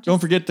think so. Don't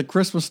forget the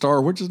Christmas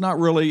star, which is not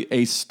really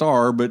a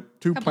star,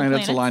 but two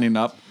planets lining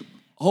up.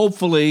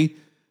 Hopefully,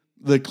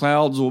 the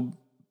clouds will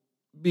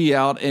be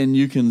out and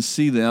you can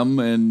see them,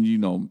 and you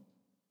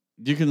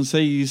can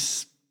say you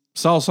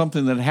saw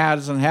something that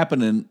hasn't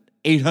happened in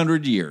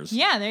 800 years.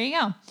 Yeah, there you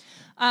go.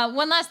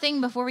 One last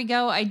thing before we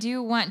go, I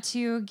do want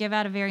to give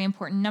out a very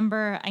important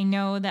number. I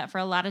know that for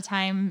a lot of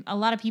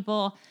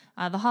people,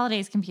 the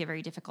holidays can be a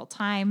very difficult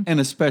time. And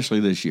especially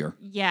this year.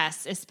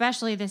 Yes,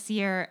 especially this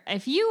year.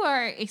 If you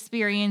are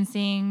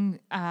experiencing,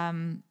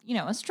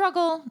 a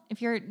struggle,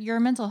 if your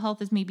mental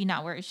health is maybe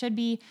not where it should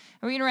be,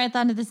 we're going to write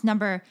down to this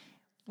number,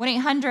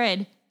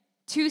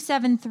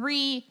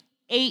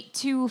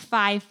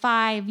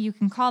 1-800-273-8255. You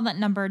can call that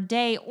number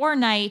day or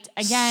night.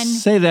 Again,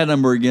 say that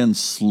number again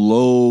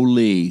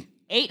slowly.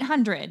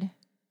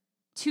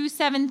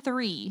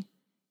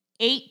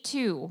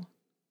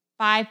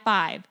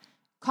 800-273-8255.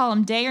 Call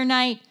them day or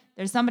night.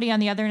 There's somebody on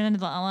the other end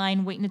of the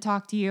line waiting to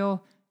talk to you.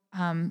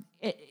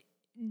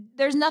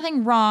 There's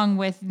nothing wrong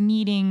with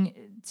needing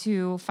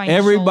to find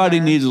everybody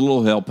needs a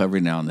little help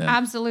every now and then.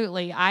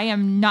 Absolutely. I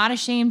am not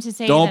ashamed to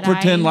say Don't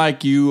pretend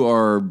like you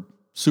are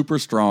super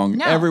strong.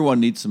 No.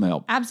 Everyone needs some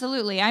help.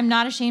 Absolutely. I'm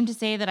not ashamed to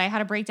say that I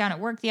had a breakdown at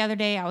work the other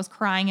day. I was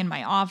crying in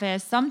my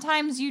office.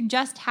 Sometimes you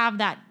just have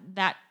that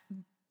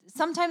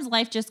sometimes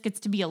life just gets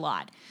to be a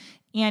lot.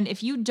 And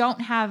if you don't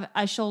have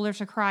a shoulder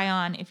to cry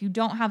on, if you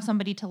don't have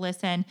somebody to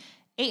listen,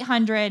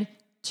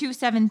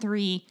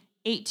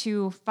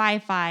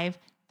 800-273-8255.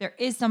 There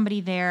is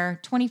somebody there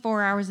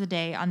 24 hours a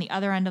day on the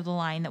other end of the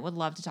line that would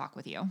love to talk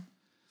with you.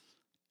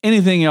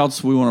 Anything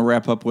else we want to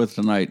wrap up with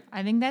tonight?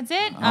 I think that's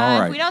it. All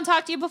right. If we don't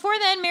talk to you before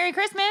then, Merry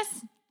Christmas.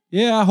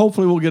 Yeah,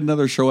 hopefully we'll get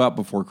another show out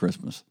before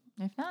Christmas.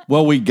 If not.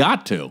 Well, we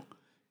got to,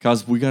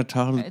 because we got to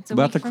talk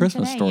about the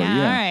Christmas today. story. Yeah.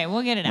 All right,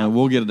 we'll get it out.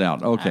 We'll get it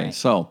out. Okay, right.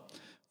 So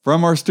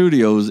from our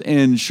studios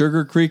in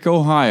Sugar Creek,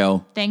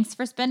 Ohio. Thanks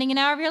for spending an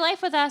hour of your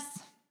life with us.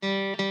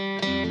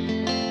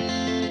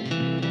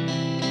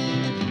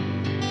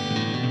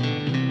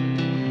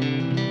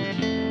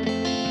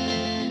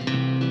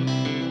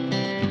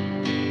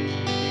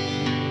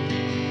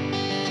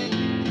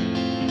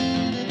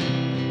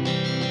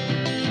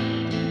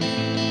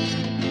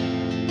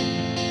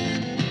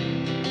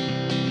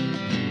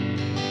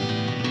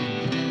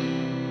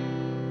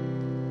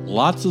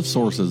 Lots of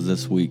sources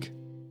this week.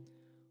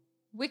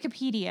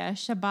 Wikipedia,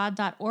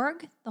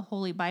 Shabbat.org, The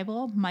Holy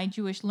Bible,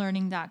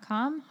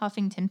 MyJewishLearning.com,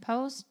 Huffington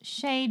Post,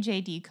 Shay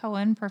J.D.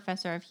 Cohen,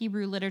 Professor of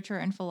Hebrew Literature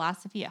and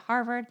Philosophy at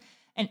Harvard,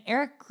 and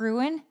Eric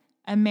Gruen,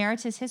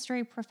 Emeritus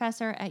History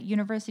Professor at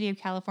University of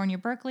California,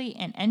 Berkeley,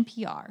 and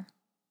NPR.